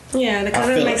 Yeah, because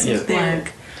it makes me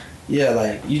think. Yeah,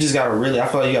 like you just gotta really. I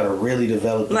feel like you gotta really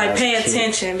develop. Like pay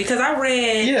attention, because I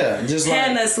read just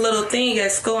Hannah's little thing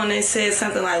at school, and it said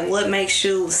something like, "What makes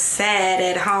you sad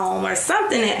at home?" or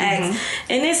something. It asked,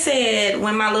 and it said,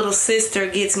 "When my little sister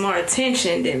gets more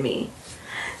attention than me."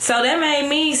 So that made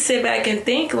me sit back and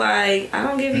think, like, I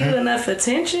don't give you enough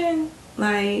attention,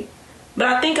 like, but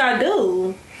I think I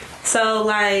do. So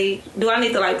like, do I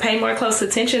need to like pay more close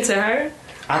attention to her?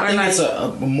 I think it's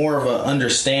a more of an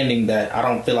understanding that I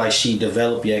don't feel like she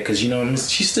developed yet, because, you know,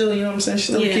 she's still, you know what I'm saying, she's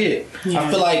still a kid. Yeah. I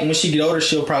feel like when she get older,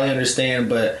 she'll probably understand,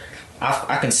 but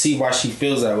I can see why she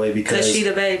feels that way, because she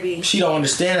the baby. She don't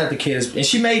understand that the kids, and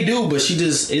she may do, but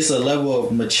it's a level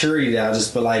of maturity that I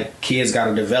just feel like kids got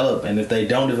to develop, and if they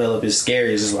don't develop, it's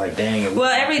scary. It's just like, dang. Well,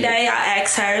 every day I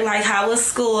ask her, like, how was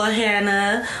school,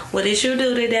 Hannah? What did you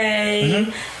do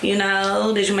today? You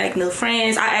know, did you make new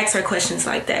friends? I ask her questions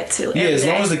like that too. Yeah, as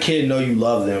long as the kid know you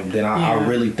love them, then I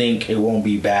really think it won't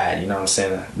be bad. You know what I'm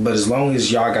saying? But as long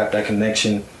as y'all got that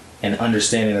connection and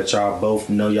understanding that y'all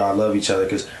both know y'all love each other,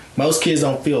 because most kids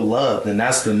don't feel loved, and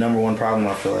that's the number one problem,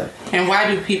 I feel like. And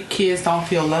why do kids don't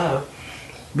feel loved?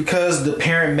 Because the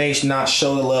parent may not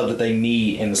show the love that they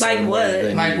need in the same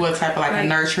way. Like what type of, like a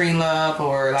nurturing love,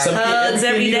 or like hugs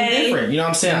every day? Different. You know what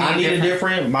I'm saying? I need it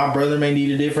different. My brother may need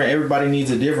it different. Everybody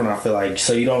needs it different, I feel like.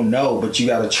 So you don't know, but you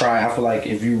got to try. I feel like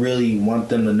if you really want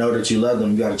them to know that you love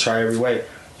them, you got to try every way.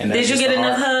 And did you get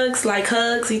enough hugs? Like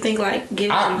hugs? You think like giving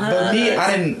them hugs? But me,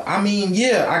 I didn't. I mean,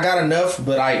 yeah, I got enough,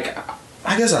 but like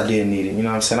I guess I did need it, you know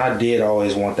what I'm saying? I did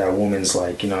always want that woman's,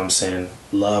 like, you know what I'm saying,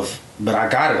 love. But I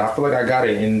got it. I feel like I got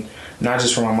it. And not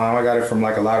just from my mom. I got it from,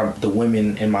 like, a lot of the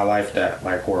women in my life that,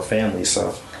 like, were family.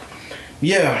 So,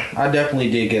 yeah, I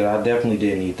definitely did get it. I definitely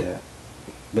did need that.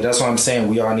 But that's what I'm saying.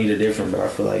 We all need it different. But I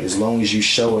feel like as long as you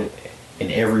show it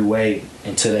in every way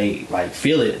until they, like,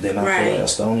 feel it, then I feel like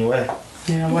that's the only way.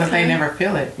 Yeah, what if they never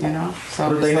feel it, you know? So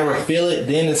what if they never feel it,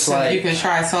 then it's so like... You can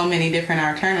try so many different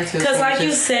alternatives. Because like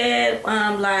you said,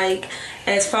 like,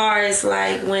 as far as,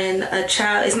 like, when a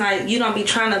child... It's not... You don't be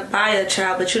trying to buy a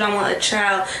child, but you don't want a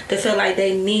child to feel like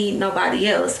they need nobody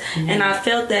else. Mm-hmm. And I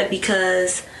felt that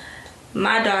because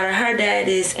my daughter, her dad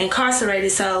is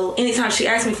incarcerated, so anytime she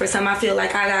asks me for something, I feel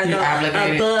like I gotta go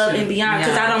above and beyond.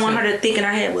 Because I don't want her to think in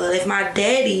her head, well, if my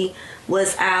daddy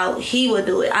was out, he would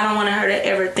do it. I don't want her to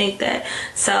ever think that.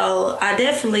 So I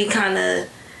definitely kind of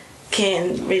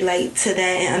can relate to that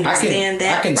and understand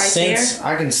that. I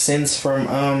can sense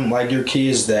from like your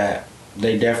kids that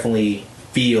they definitely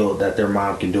feel that their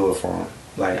mom can do it for them.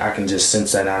 Like I can just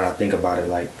sense that now and I think about it.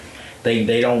 Like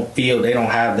they don't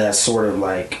have that sort of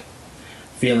like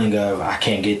feeling of I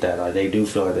can't get that. Like they do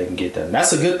feel like they can get that. And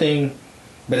that's a good thing.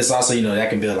 But it's also, you know, that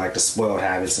can build like the spoiled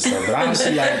habits and stuff. But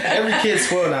honestly, like every kid's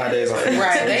spoiled nowadays.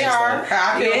 Right, they are. Like,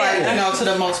 I feel like, you know, for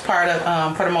the most part,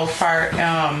 I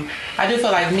do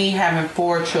feel like me having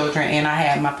 4 children, and I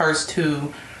had my first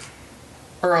 2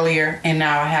 earlier, and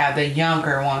now I have the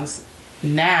younger ones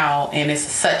now, and it's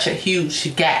such a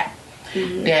huge gap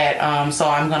that. So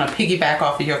I'm gonna piggyback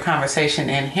off of your conversation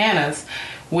and Hannah's,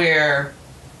 where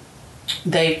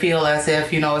they feel as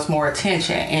if, you know, it's more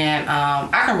attention, and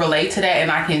I can relate to that, and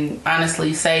I can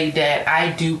honestly say that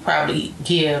I do probably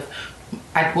give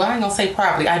I ain't gonna say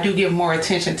probably, I do give more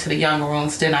attention to the younger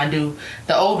ones than I do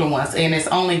the older ones, and it's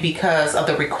only because of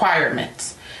the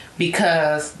requirements,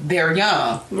 because they're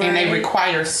young and they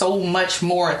require so much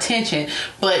more attention.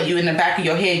 But you, in the back of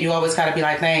your head, you always got to be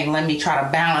like, dang, let me try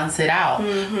to balance it out.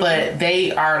 But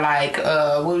they are like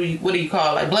what do you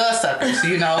call it? Like bloodsuckers,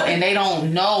 you know, and they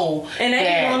don't know and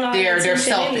that they're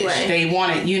selfish. Anyway. They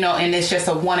want it, you know, and it's just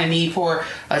a want and need for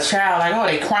a child. Like, oh,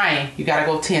 they crying, you got to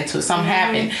go tend to it. Something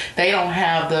happened. They don't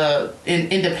have the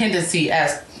independency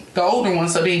as the older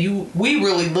ones. So then we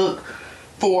really look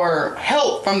for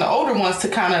help from the older ones to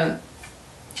kind of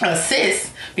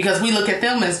assist, because we look at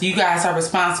them as, you guys are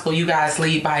responsible, you guys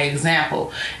lead by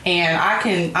example. And I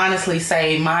can honestly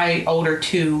say my older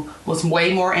 2 was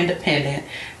way more independent.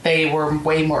 They were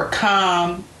way more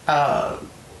calm,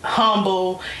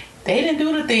 humble. They didn't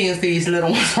do the things these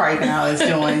little ones right now is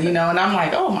doing, you know. And I'm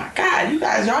like, oh my God, you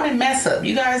guys, y'all didn't mess up.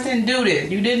 You guys didn't do this.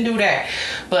 You didn't do that.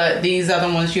 But these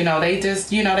other ones, you know, they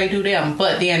just, you know, they do them.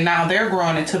 But then now they're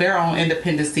growing into their own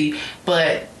independency.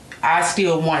 But I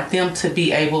still want them to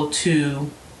be able to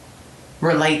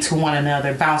relate to one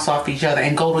another, bounce off each other,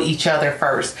 and go to each other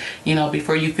first. You know,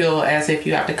 before you feel as if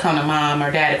you have to come to mom or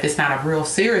dad if it's not a real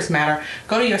serious matter,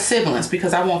 go to your siblings,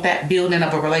 because I want that building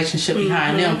of a relationship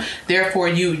behind them. Therefore,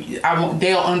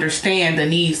 they'll understand the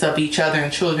needs of each other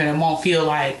and children, and won't feel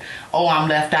like, oh, I'm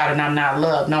left out and I'm not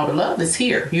loved. No, the love is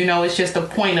here. You know, it's just the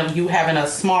point of you having a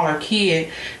smaller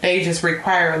kid. They just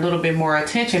require a little bit more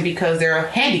attention because they're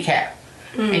handicapped.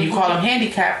 And you call them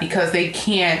handicapped because they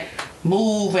can't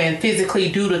move and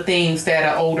physically do the things that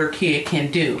an older kid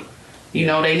can do. You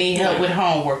know, they need help with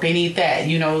homework. They need that.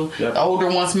 You know, the older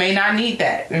ones may not need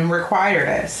that and require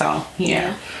that. So,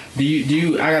 yeah. Do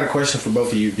you? I got a question for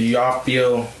both of you. Do y'all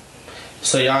feel?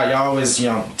 So y'all always, you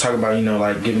know, talk about, you know,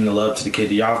 like giving the love to the kid.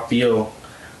 Do y'all feel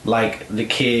like the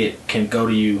kid can go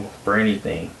to you for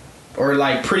anything, or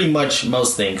like pretty much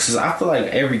most things? Because I feel like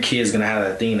every kid's gonna have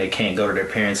that thing they can't go to their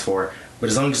parents for. But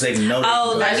as long as they know.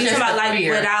 Oh, like you talking about like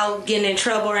without getting in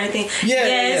trouble or anything. Yeah.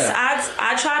 Yes, yeah.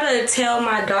 I try to tell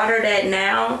my daughter that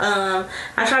now.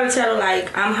 I try to tell her,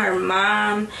 like, I'm her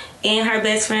mom and her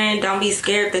best friend. Don't be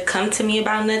scared to come to me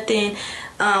about nothing.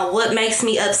 What makes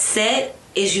me upset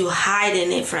is you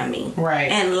hiding it from me.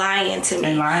 Right. And lying to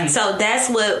me. So that's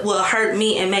what will hurt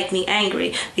me and make me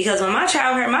angry. Because when my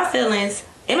child hurt my feelings,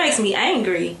 it makes me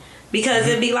angry. Because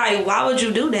it'd be like, why would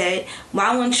you do that?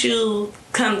 Why wouldn't you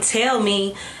come tell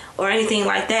me or anything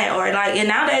like that? Or like, and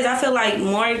nowadays I feel like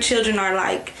more children are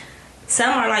like,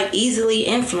 some are like easily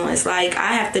influenced. Like,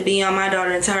 I have to be on my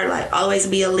daughter and tell her, like, always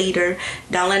be a leader.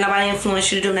 Don't let nobody influence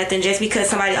you to do nothing just because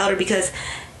somebody older, because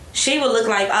she would look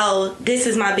like, oh, this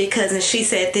is my big cousin. She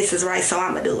said this is right, so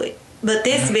I'm going to do it. But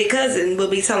this big cousin will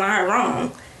be telling her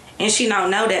wrong. And she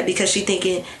don't know that because she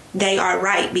thinking they are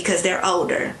right because they're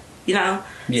older, you know?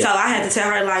 Yeah. So I had to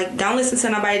tell her, like, don't listen to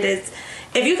nobody that's...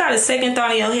 If you got a second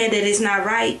thought in your head that it's not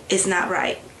right, it's not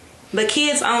right. But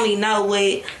kids only know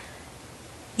what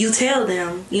you tell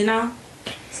them, you know.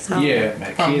 So Yeah,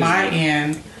 man, From kids- my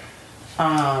end,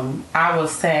 I would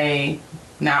say,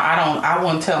 now I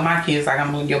wouldn't tell my kids like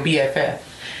I'm your BFF,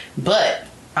 but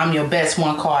I'm your best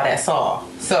one call, that's all.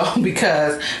 So,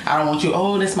 because I don't want you,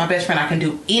 oh, this is my best friend, I can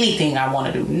do anything I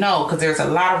want to do. No, because there's a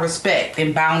lot of respect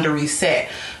and boundaries set.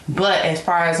 But as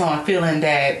far as on feeling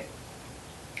that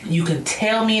you can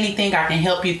tell me anything, I can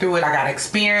help you through it, I got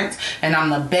experience, and I'm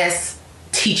the best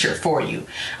teacher for you.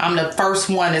 I'm the first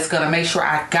one that's going to make sure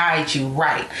I guide you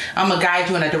right. I'm going to guide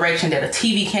you in a direction that a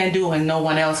TV can do and no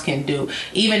one else can do.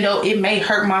 Even though it may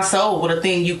hurt my soul with a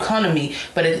thing you come to me,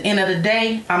 but at the end of the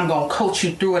day, I'm going to coach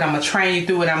you through it. I'm going to train you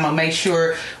through it. I'm going to make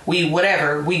sure we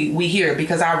hear it,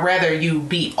 because I'd rather you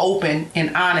be open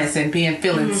and honest and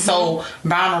feeling so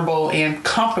vulnerable and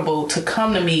comfortable to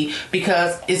come to me,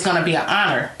 because it's going to be an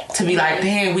honor to be like,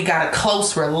 damn, we got a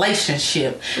close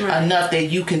relationship enough that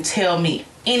you can tell me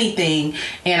anything,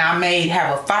 and I may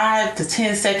have a 5 to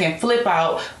 10 second flip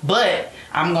out, but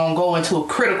I'm gonna go into a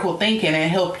critical thinking and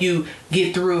help you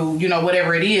get through,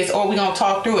 whatever it is, or we're gonna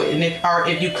talk through it. And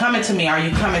if you coming to me, are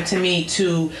you coming to me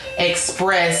to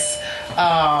express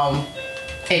how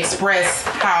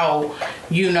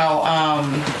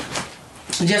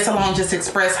just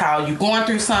express how you're going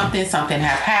through something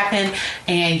have happened,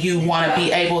 and you want to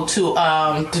be able to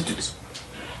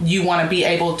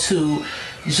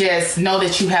just know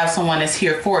that you have someone that's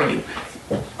here for you.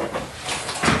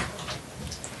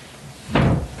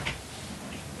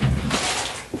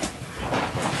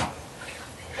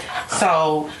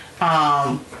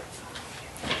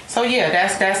 So yeah,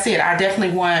 that's it. I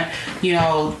definitely want,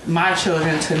 my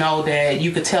children to know that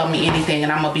you could tell me anything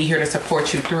and I'm gonna be here to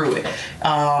support you through it.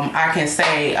 I can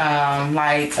say,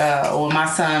 when my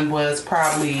son was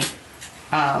probably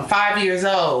 5 years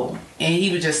old, and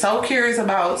he was just so curious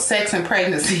about sex and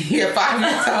pregnancy at 5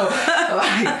 years old.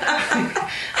 Like,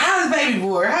 how's baby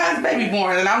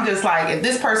born? And I'm just like, if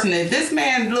this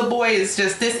little boy is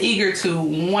just this eager to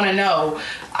want to know,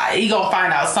 he gonna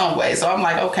find out some way. So I'm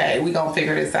like, okay, we gonna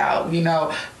figure this out,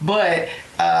 But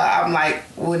I'm like,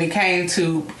 when it came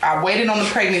to, I waited on the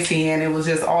pregnancy, and it was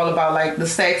just all about like the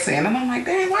sex, and I'm like,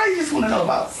 damn, why you just want to know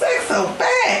about sex so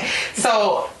bad?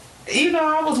 So,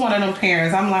 I was one of them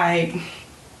parents. I'm like,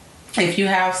 if you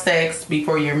have sex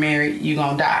before you're married, you're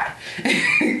going to die.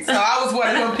 So I was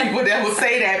one of those people that would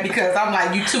say that, because I'm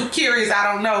like, you too curious.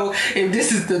 I don't know if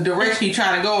this is the direction you're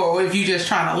trying to go, or if you're just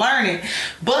trying to learn it.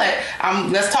 But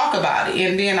let's talk about it.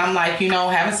 And then I'm like,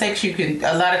 having sex,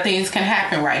 a lot of things can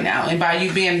happen right now. And by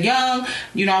you being young,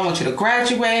 I want you to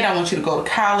graduate. I want you to go to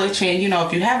college. And,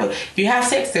 if you have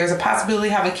sex, there's a possibility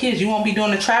of having kids. You won't be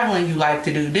doing the traveling you like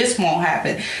to do. This won't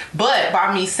happen. But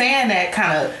by me saying that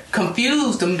kind of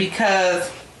confused them, because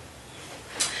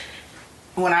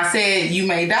when I said you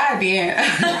may die, then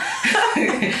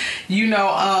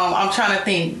I'm trying to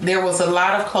think. There was a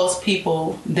lot of close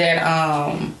people that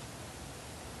oh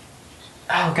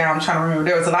God, I'm trying to remember.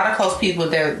 There was a lot of close people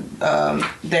that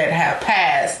have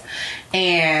passed,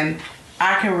 and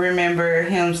I can remember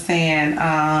him saying,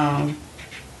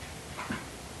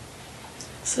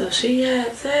 so she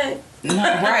had sex. No,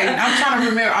 right. I'm trying to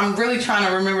remember. I'm really trying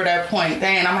to remember that point.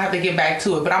 Dang, I'm gonna have to get back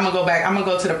to it. But I'm gonna go back. I'm gonna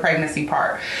go to the pregnancy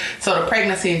part. So the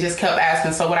pregnancy, and just kept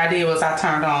asking. So what I did was I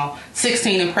turned on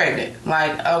 16 and pregnant.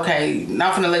 Like, okay,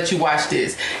 not gonna let you watch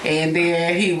this. And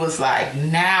then he was like,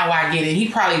 now I get it. He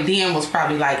probably then was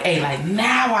probably like, hey, like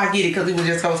now I get it, because he was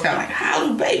just kind of like, how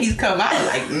do babies come out?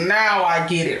 Like, now I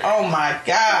get it. Oh my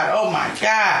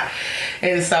God.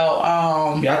 And so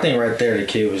yeah, I think right there the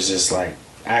kid was just like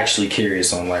actually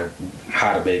curious on like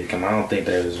how the baby come. I don't think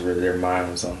that was really their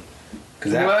mind was on.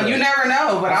 Well, you never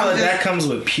know, but I feel like that comes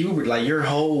with puberty, like your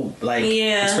whole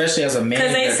especially as a man.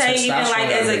 Because they say even like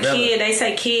as a kid, they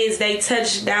say kids they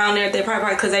touch down there at their private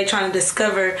part because they trying to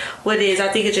discover what it is. I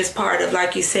think it's just part of,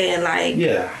 like you said, like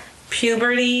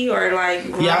puberty or like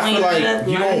growing I feel like up,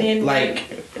 you don't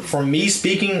like. For me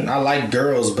speaking, I like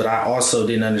girls, but I also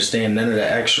didn't understand none of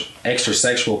the extra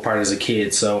sexual part as a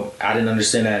kid. So I didn't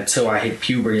understand that until I hit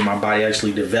puberty and my body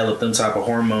actually developed them type of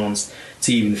hormones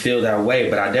to even feel that way.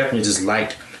 But I definitely just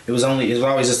liked. It was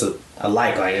always just a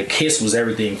like a kiss was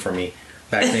everything for me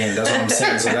back then. That's what I'm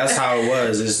saying. So that's how it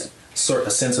was. It's sort of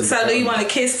a sense of. So do you want to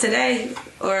kiss today,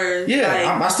 or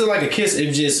I still like a kiss.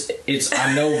 It's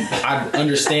I know I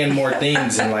understand more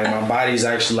things, and like my body's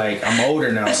actually like I'm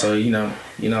older now, so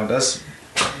that's.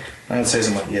 I would say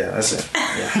something like, that's it.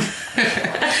 Yeah.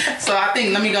 So I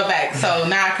think, let me go back. So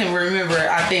now I can remember,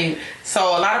 I think,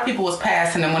 so a lot of people was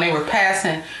passing, and when they were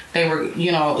passing, they were,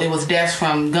 it was deaths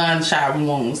from gunshot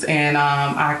wounds. And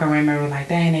I can remember like,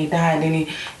 dang, they died. Then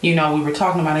we were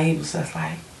talking about it. He was just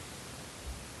like,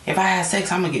 if I have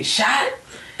sex, I'm gonna get shot.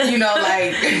 You know,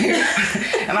 like,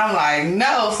 and I'm like,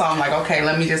 no. So I'm like, okay,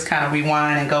 let me just kind of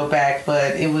rewind and go back.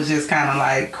 But it was just kind of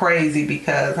like crazy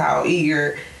because how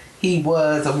eager he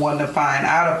was and wanted to find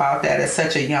out about that at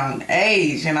such a young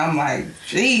age. And I'm like,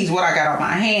 geez, what I got on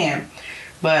my hand.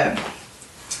 But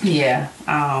yeah,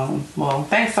 well,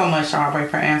 thanks so much, Aubrey,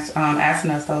 for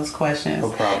asking us those questions. No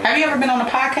problem. Have you ever been on a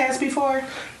podcast before?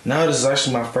 No, this is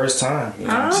actually my first time. You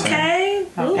know what I'm saying?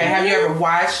 Okay. Okay. Have you ever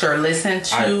watched or listened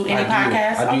to any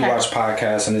podcasts? I do Okay. watch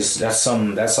podcasts, and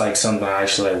that's like something I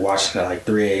actually like watching at like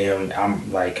 3 a.m.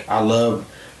 I'm like, I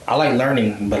like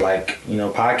learning, but like, you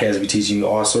know, podcasts be teaching you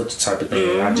all sorts of type of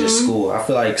things, not just school. I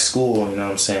feel like school, you know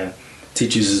what I'm saying,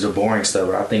 teaches us the boring stuff,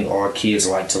 but I think all kids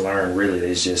like to learn. Really,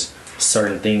 there's just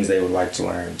certain things they would like to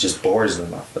learn. It just bores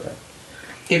them, I feel like.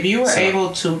 If you were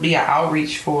able to be an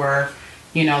outreach for,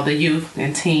 you know, the youth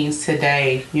and teens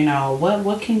today, you know,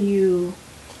 what can you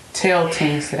tell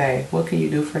teens today? What can you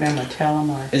do for them or tell them?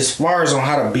 Or As far as on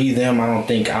how to be them, I don't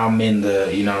think I'm in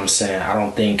the, you know what I'm saying, I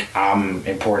don't think I'm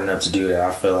important enough to do that.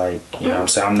 I feel like, you know what I'm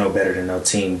saying, I'm no better than no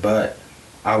teen. But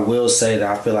I will say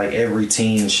that I feel like every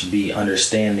teen should be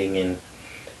understanding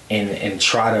and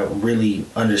try to really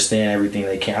understand everything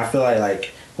they can. I feel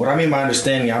like what I mean by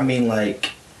understanding, I mean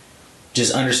like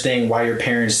just understanding why your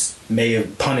parents may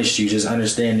have punished you, just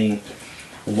understanding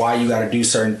why you got to do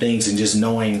certain things, and just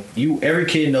knowing every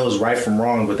kid knows right from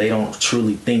wrong, but they don't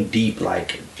truly think deep.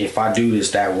 Like, if I do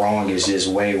this, that wrong is just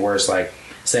way worse. Like,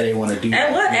 say they want to do.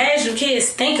 At what age do kids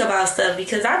think about stuff?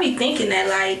 Because I be thinking that,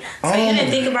 like, so you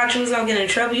didn't think about you was gonna get in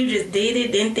trouble, you just did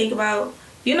it, didn't think about,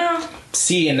 you know?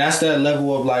 See, and that's that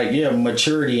level of like,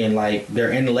 maturity, and like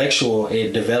their intellectual,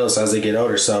 it develops as they get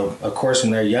older. So of course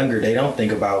when they're younger, they don't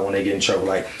think about when they get in trouble.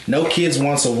 Like, no kids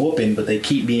wants a whooping, but they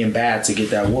keep being bad to get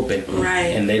that whooping. Right.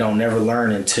 And they don't never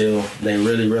learn until they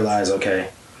really realize, okay,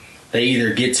 they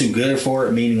either get too good for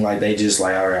it, meaning like they just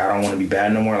like, all right, I don't want to be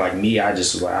bad no more. Like me, I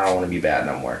just was like, I don't want to be bad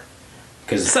no more.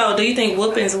 So do you think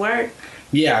whoopings work?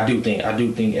 Yeah, I do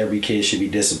think every kid should be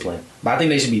disciplined, but I think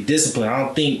they should be disciplined. I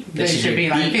don't think they should be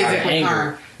like beat out of physically anger.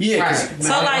 harmed. Yeah, Right.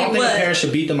 So, I like, don't think what? the parents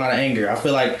should beat them out of anger. I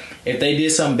feel like if they did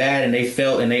something bad and they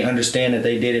felt and they understand that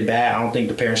they did it bad, I don't think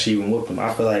the parents should even whoop them.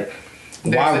 I feel like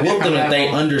why a whoop them different if they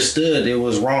level. understood it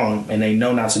was wrong and they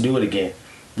know not to do it again?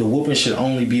 The whooping should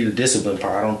only be the discipline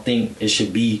part. I don't think it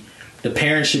should be. The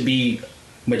parents should be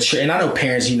mature. And I know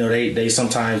parents, you know, they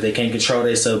sometimes they can't control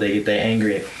themselves. They get that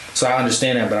angry. So I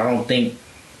understand that, but I don't think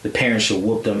the parents should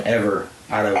whoop them ever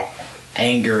out of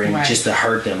anger and Right. just to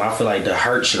hurt them. I feel like the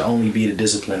hurt should only be the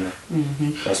discipline.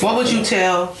 That's what I would feel you like.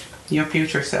 tell your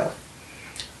future self?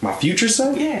 My future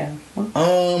self? Yeah.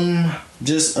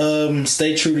 Just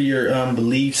stay true to your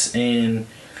beliefs and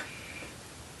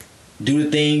do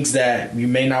the things that you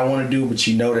may not want to do, but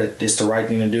you know that it's the right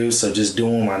thing to do. So just do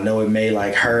them. I know it may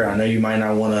like hurt. I know you might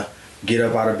not want to get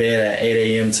up out of bed at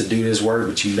 8 a.m. to do this work,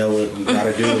 but you know it. You got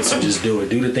to do it. So just do it.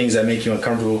 Do the things that make you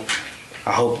uncomfortable.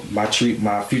 I hope my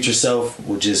future self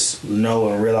will just know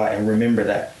and realize and remember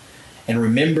that. And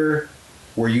remember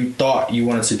where you thought you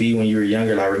wanted to be when you were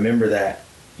younger. Like, remember that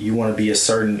you want to be in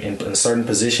a certain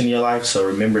position in your life. So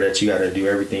remember that you got to do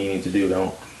everything you need to do.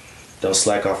 Don't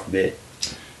slack off a bit.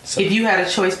 So, If you had a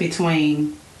choice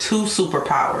between two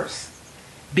superpowers,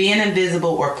 being invisible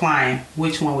or flying,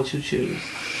 which one would you choose?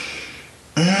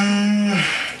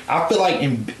 I feel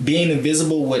like being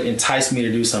invisible would entice me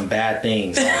to do some bad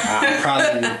things. Like, I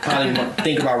probably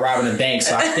think about robbing a bank.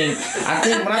 So I think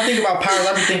when I think about powers,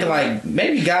 I be thinking like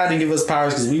maybe God didn't give us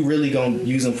powers because we really gonna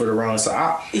use them for the wrong. So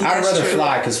I'd rather true.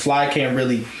 fly, because fly can't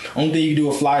really. Only thing you do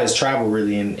with fly is travel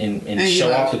really and show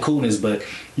yeah. off the coolness, but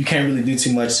you can't really do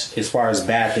too much as far as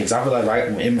bad things. I feel like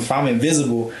if I'm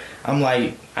invisible, I'm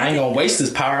like, I ain't gonna waste this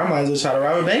power. I might as well try to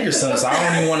rob a bank or something. So I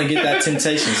don't even want to get that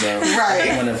temptation. So Right.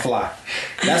 I want to fly.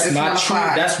 That's just not wanna true.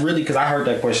 fly. That's really because I heard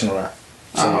that question a lot.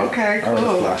 So, Oh, okay, I rather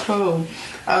cool, fly.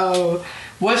 cool.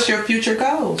 What's your future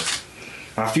goals?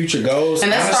 My future goals.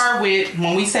 And let's honest- start with,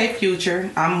 when we say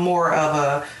future, I'm more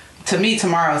of to me,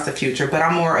 tomorrow is the future, but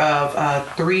I'm more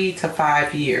of 3 to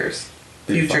 5 years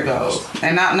 3 to future 5 years. goals.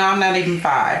 And I'm not even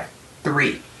 5,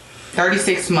 3.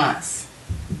 36 months,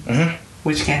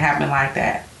 which can happen like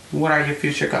that. What are your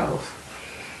future goals?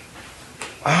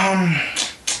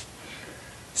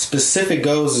 Specific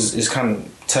goals is kind of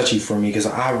touchy for me because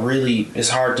it's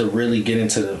hard to really get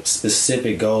into the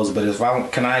specific goals.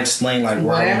 But can I explain like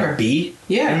where I want Whatever. to be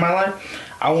Yeah. in my life?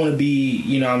 I want to be,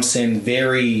 you know what I'm saying,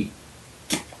 very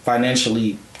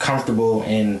financially comfortable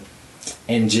and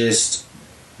just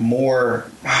more,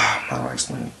 how do I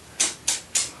explain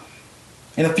it?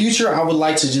 In the future, I would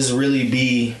like to just really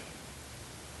be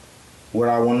what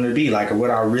I wanted to be, like, or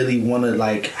what I really want to,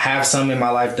 like, have something in my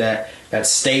life that's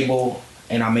stable,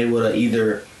 and I'm able to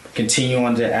either continue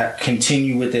with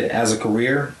it as a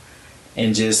career,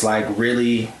 and just like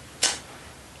really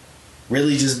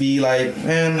just be like,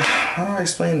 man, how do I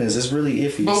explain this? It's really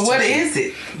iffy. But what is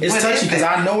it? It's touchy because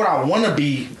I know what I want to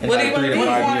be in like 3 to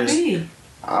 5 years.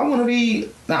 I want to be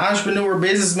an entrepreneur,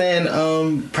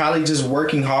 businessman, probably just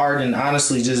working hard and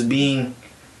honestly just being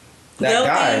that wealthy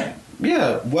guy.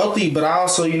 Yeah, wealthy, but I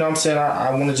also, you know what I'm saying,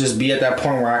 I want to just be at that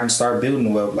point where I can start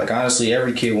building wealth. Like, honestly,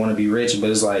 every kid want to be rich,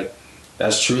 but it's like,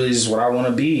 that's truly just what I want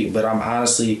to be. But I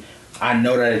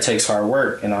know that it takes hard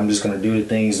work, and I'm just going to do the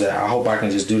things that, I hope I can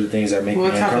just do the things that make me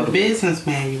uncomfortable. What type of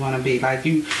businessman you want to be? Like,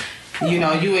 you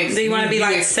know, do you want to be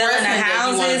like selling the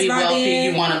houses? You want to be wealthy,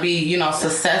 you want to be, you know,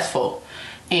 successful.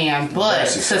 But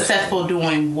successful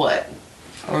doing what?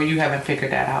 Or you haven't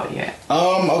figured that out yet?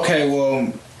 Okay,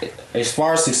 well, as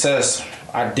far as success,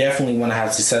 I definitely want to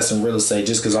have success in real estate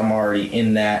just because I'm already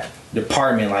in that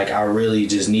department. Like, I really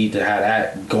just need to have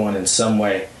that going in some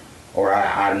way, or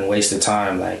I didn't waste the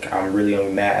time. Like, I'm really gonna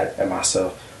be mad at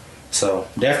myself. So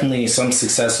definitely some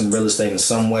success in real estate in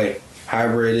some way,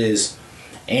 however it is.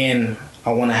 And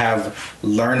I want to have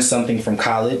learned something from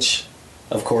college,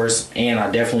 of course, and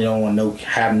I definitely don't want to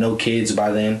have no kids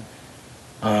by then.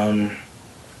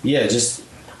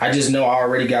 I just know I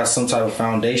already got some type of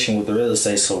foundation with the real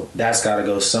estate, so that's got to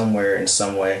go somewhere in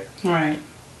some way. Right.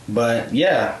 But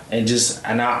yeah, and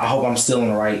I hope I'm still on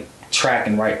the right track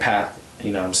and right path.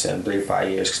 You know what I'm saying? 3 to 5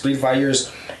 years. Because 3 to 5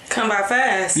 years come by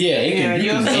fast. Yeah, you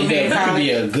can be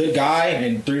a good guy, and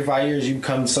in 3 to 5 years you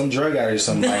become some drug addict or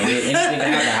something. Like, anything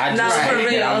can happen. For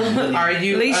real. Are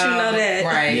you? At least you know that.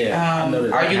 Right. Yeah, I know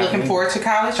that. Are you looking forward to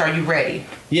college? Are you ready?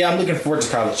 Yeah, I'm looking forward to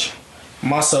college.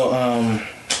 I'm also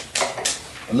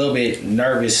a little bit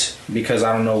nervous because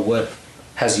I don't know what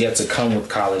has yet to come with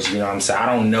college. You know what I'm saying? I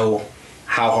don't know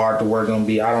how hard the work gonna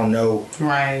be. I don't know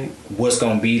what's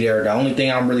gonna be there. The only thing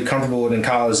I'm really comfortable with in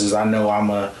college is I know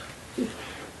I'm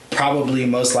probably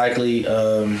most likely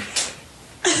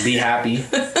be happy.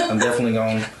 I'm definitely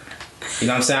gonna, you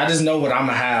know what I'm saying? I just know what I'm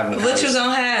gonna have. What you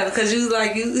gonna have? Because you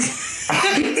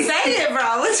say it,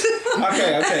 bro.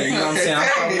 Okay. You know what I'm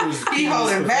saying? He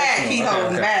holding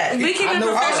back. We keeping it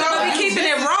professional. We keeping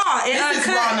it raw and uncut. This is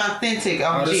raw and authentic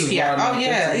on GP.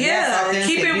 Yeah.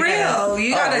 Keep it real.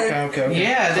 You gotta. Okay.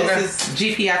 Yeah, this is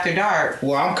GP After Dark.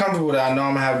 Well, I'm comfortable with that. I know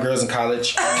I'm gonna have girls in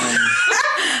college. I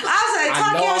was like,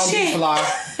 talk your shit.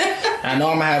 I know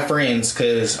I'm gonna have friends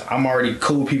because I'm already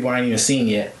cool with people I ain't even seen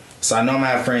yet. So I know I'm gonna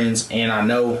have friends, and I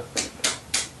know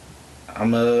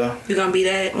you're gonna be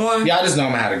that one? Yeah, I just know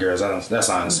I'm gonna have the girls. That's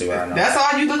honestly what I know. That's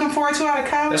all you looking forward to out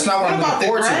of college? That's not what I'm looking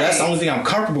forward to. That's the only thing I'm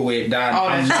comfortable with that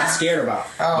I'm not scared about.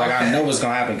 I know what's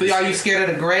gonna happen. But are you scared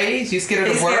of the grades? You scared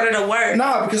of the work? Scared of the work?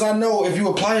 Nah, because I know if you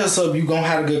apply yourself, you're gonna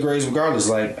have good grades regardless.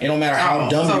 Like, it don't matter how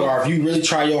dumb you are. If you really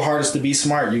try your hardest to be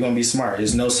smart, you're gonna be smart.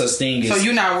 There's no such thing as... So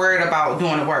you're not worried about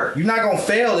doing the work? You're not gonna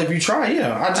fail if you try,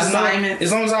 I just know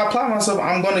as long as I apply myself,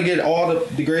 I'm gonna get all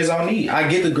the grades I need. I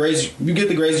get the grades, you get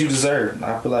the grades you deserve.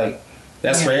 I feel like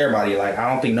that's for everybody. Like, I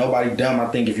don't think nobody dumb. I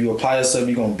think if you apply yourself,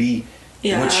 you're gonna be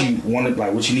what you wanted,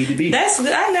 like what you need to be. That's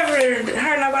good. I never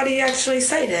heard nobody actually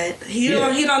say that. You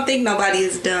don't think nobody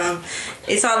is dumb.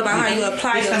 It's all about how you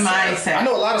apply yourself. Mindset. I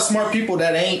know a lot of smart people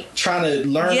that ain't trying to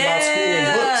learn about school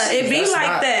and books. It be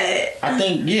like that. I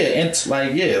think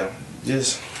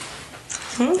just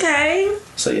okay.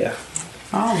 So yeah.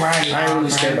 All right. I ain't really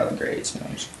scared about the grades.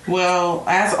 Well,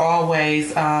 as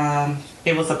always,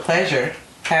 it was a pleasure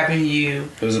having you.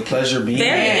 It was a pleasure being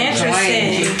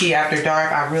interesting. GP After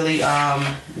Dark. I really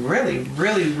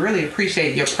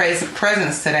appreciate your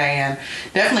presence today, and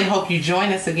definitely hope you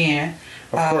join us again.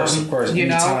 Of course.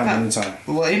 Anytime.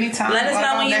 Well, anytime. Let us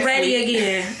know when you're ready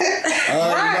again. Right. You know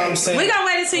what I'm saying? We're going to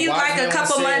wait until you like a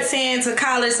couple months into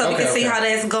college so we can see how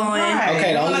that's going. Right.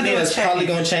 Okay, the only thing that's probably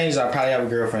going to change is I'll probably have a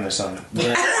girlfriend or something. But, you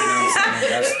know what I'm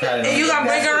saying? That's probably you going to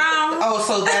bring her around? Oh,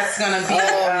 so that's going to be...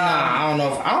 Nah,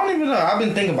 I don't even know. I've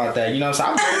been thinking about that. You know what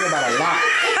I'm saying? I've been thinking about a lot.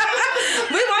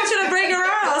 We want you to bring her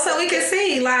around so we can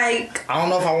see, like... I don't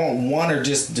know if I want one or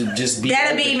just be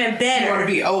That'd open. be even better. You want to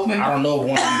be open? I don't know if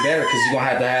one would be better because you're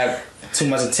going to have too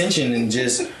much attention and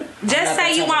just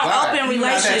say you want open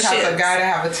relationships. You're not that type of guy to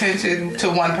have attention to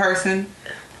one person?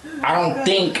 I don't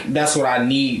think that's what I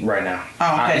need right now.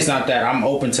 Oh, okay. It's not that. I'm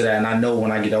open to that, and I know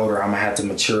when I get older, I'm going to have to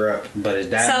mature up. But it's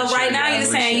that. So right now, you're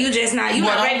saying you just not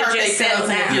ready to just settle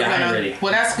down. Yeah, I ain't ready.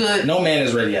 Well, that's good. No man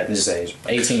is ready at this age.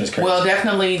 18 is crazy. Well,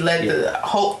 definitely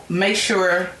make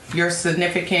sure your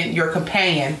significant, your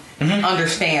companion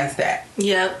understands that.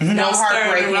 Yep. No Don't stir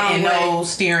heartbreaking the wrong and way. no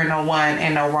steering no one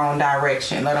in the wrong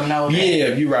direction. Let them know that. Yeah,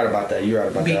 you're right about that. You're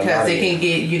right about that. Because it can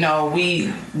get,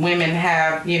 we women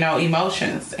have,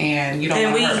 emotions, and you don't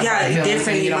And want we to hurt got nobody's feelings,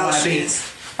 different and you don't want to be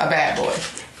emotions. a bad boy.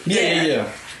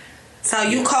 Yeah. So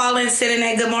you call and sit in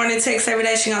that good morning text every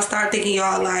day, she gonna start thinking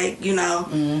y'all like, Yeah,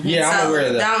 So I'm aware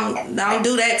of that. Don't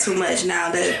do that too much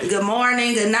now. The good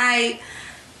morning, good night,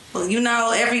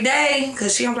 well, every day,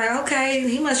 because she gonna be like, okay,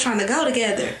 he must trying to go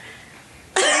together.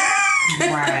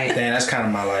 Right. Damn, that's kind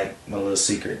of my little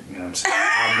secret. You know what I'm saying?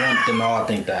 I want them all to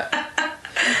think that.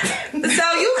 So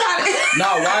you kind of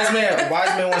No, wise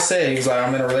man once said, he was like,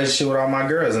 I'm in a relationship with all my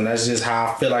girls, and that's just how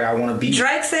I feel like I want to be.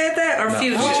 Drake said that or No,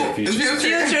 Future? Future.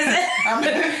 Future said.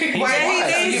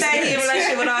 Yeah, he did say he in a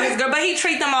relationship with all his girls, but he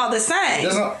treat them all the same.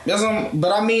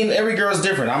 But I mean, every girl's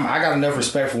different. I got enough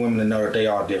respect for women to know that they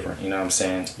all different. You know what I'm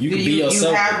saying? You can be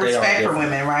yourself, You have but they all respect for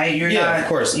different. women, right? You're Yeah, not, of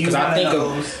course. Because I think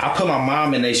I put my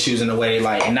mom in their shoes in a way,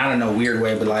 like, not in a weird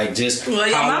way, but like just Well,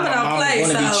 your how mama my don't mom play,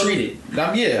 want to so- be treated.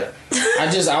 Yeah.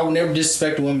 I would never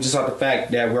disrespect a woman just off the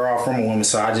fact that we're all from a woman.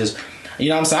 So I just, you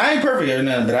know what I'm saying? I ain't perfect or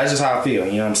nothing, but that's just how I feel.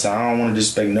 You know what I'm saying? I don't want to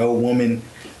disrespect no woman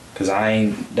because I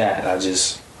ain't that.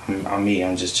 I'm me.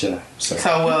 I'm just chilling.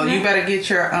 So you better get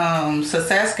your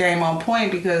success game on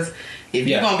point, because if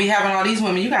you're gonna be having all these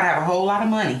women, you gotta have a whole lot of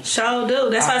money. Sure do.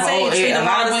 That's why I say you treat a them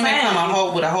lot all of the women same.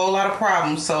 come with a whole lot of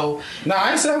problems. So no,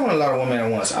 I ain't said I want a lot of women at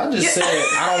once. I just said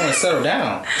I don't want to settle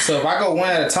down. So if I go one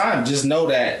at a time, just know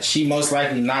that she most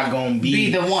likely not gonna be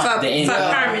the one. For the end of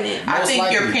permanent. I Most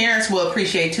think your likely. parents will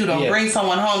appreciate too. Don't Yeah. bring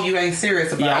someone home you ain't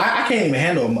serious about. Yeah, I can't even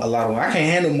handle a lot of women. I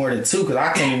can't handle more than two because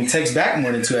I can't even text back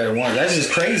more than two at once. That's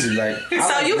just crazy. Like,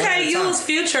 So you can't use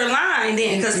Future line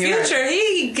then, because You're right. Future,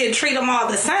 he can treat them all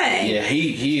the same. Yeah,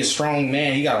 he is a strong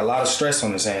man. He got a lot of stress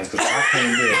on his hands because I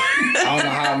can't do it. I don't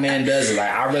know how a man does it. Like,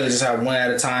 I'd rather just have one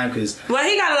at a time because Well,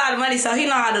 he got a lot of money, so he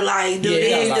know how to like do Yeah, he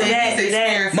got a this, lot do of that, money. do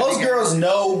that.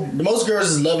 most girls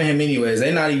is loving him anyways.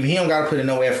 He don't got to put in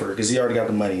no effort because he already got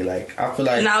the money. Like, I feel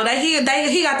like No,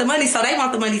 he got the money, so they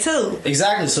want the money too.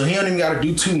 exactly. So he don't even got to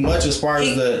do too much as far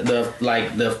as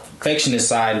the affectionate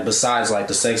side besides like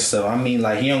the sex stuff. I mean,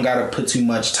 like, he don't got to put too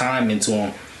much time into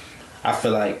him. I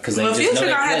feel like because they Well, just Future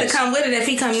know gonna their have place. to come with it if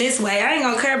he come this way. I ain't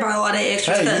gonna care about all that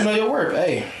extra Hey, stuff. you know your work.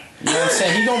 Hey, you know what I'm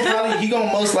saying? He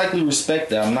gonna most likely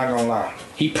respect that. I'm not gonna lie.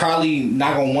 He probably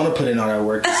not gonna want to put in all that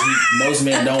work because most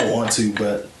men don't want to.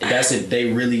 But that's if they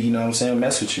really, you know what I'm saying,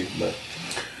 mess with you. But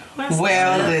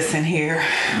Well, listen here.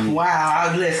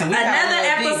 Wow, listen. We Another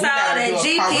gotta episode do a at part-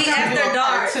 GP we gotta do After a part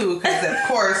Dark. two, because of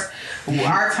course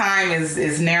our time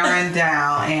is narrowing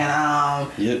down,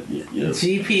 and yep.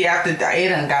 GP After Dark, it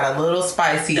done got a little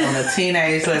spicy on the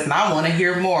teenage. Listen, I want to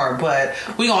hear more, but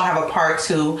we gonna have a part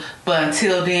two. But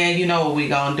until then, you know what we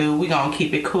gonna do? We gonna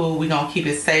keep it cool. We gonna keep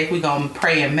it safe. We gonna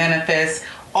pray and manifest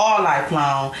all life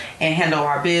long and handle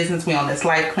our business. We on this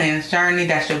life cleanse journey.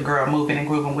 That's your girl Moving and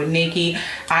Grooving with Nikki.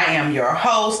 I am your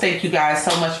host. Thank you guys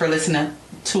so much for listening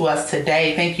to us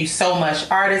today. Thank you so much,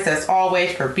 artists, as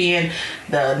always, for being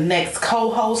the next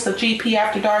co-host of GP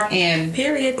After Dark, and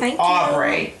Period. Thank you.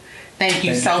 Aubrey. Thank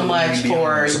you so much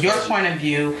for your point of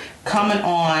view, coming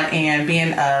on and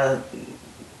being a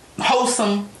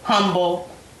wholesome, humble,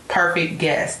 perfect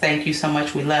guest. Thank you so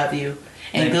much. We love you.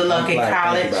 And good luck in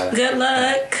college. Good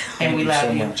luck. And we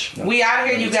love you. We out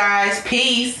here, you guys.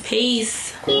 Peace.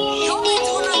 Peace. You're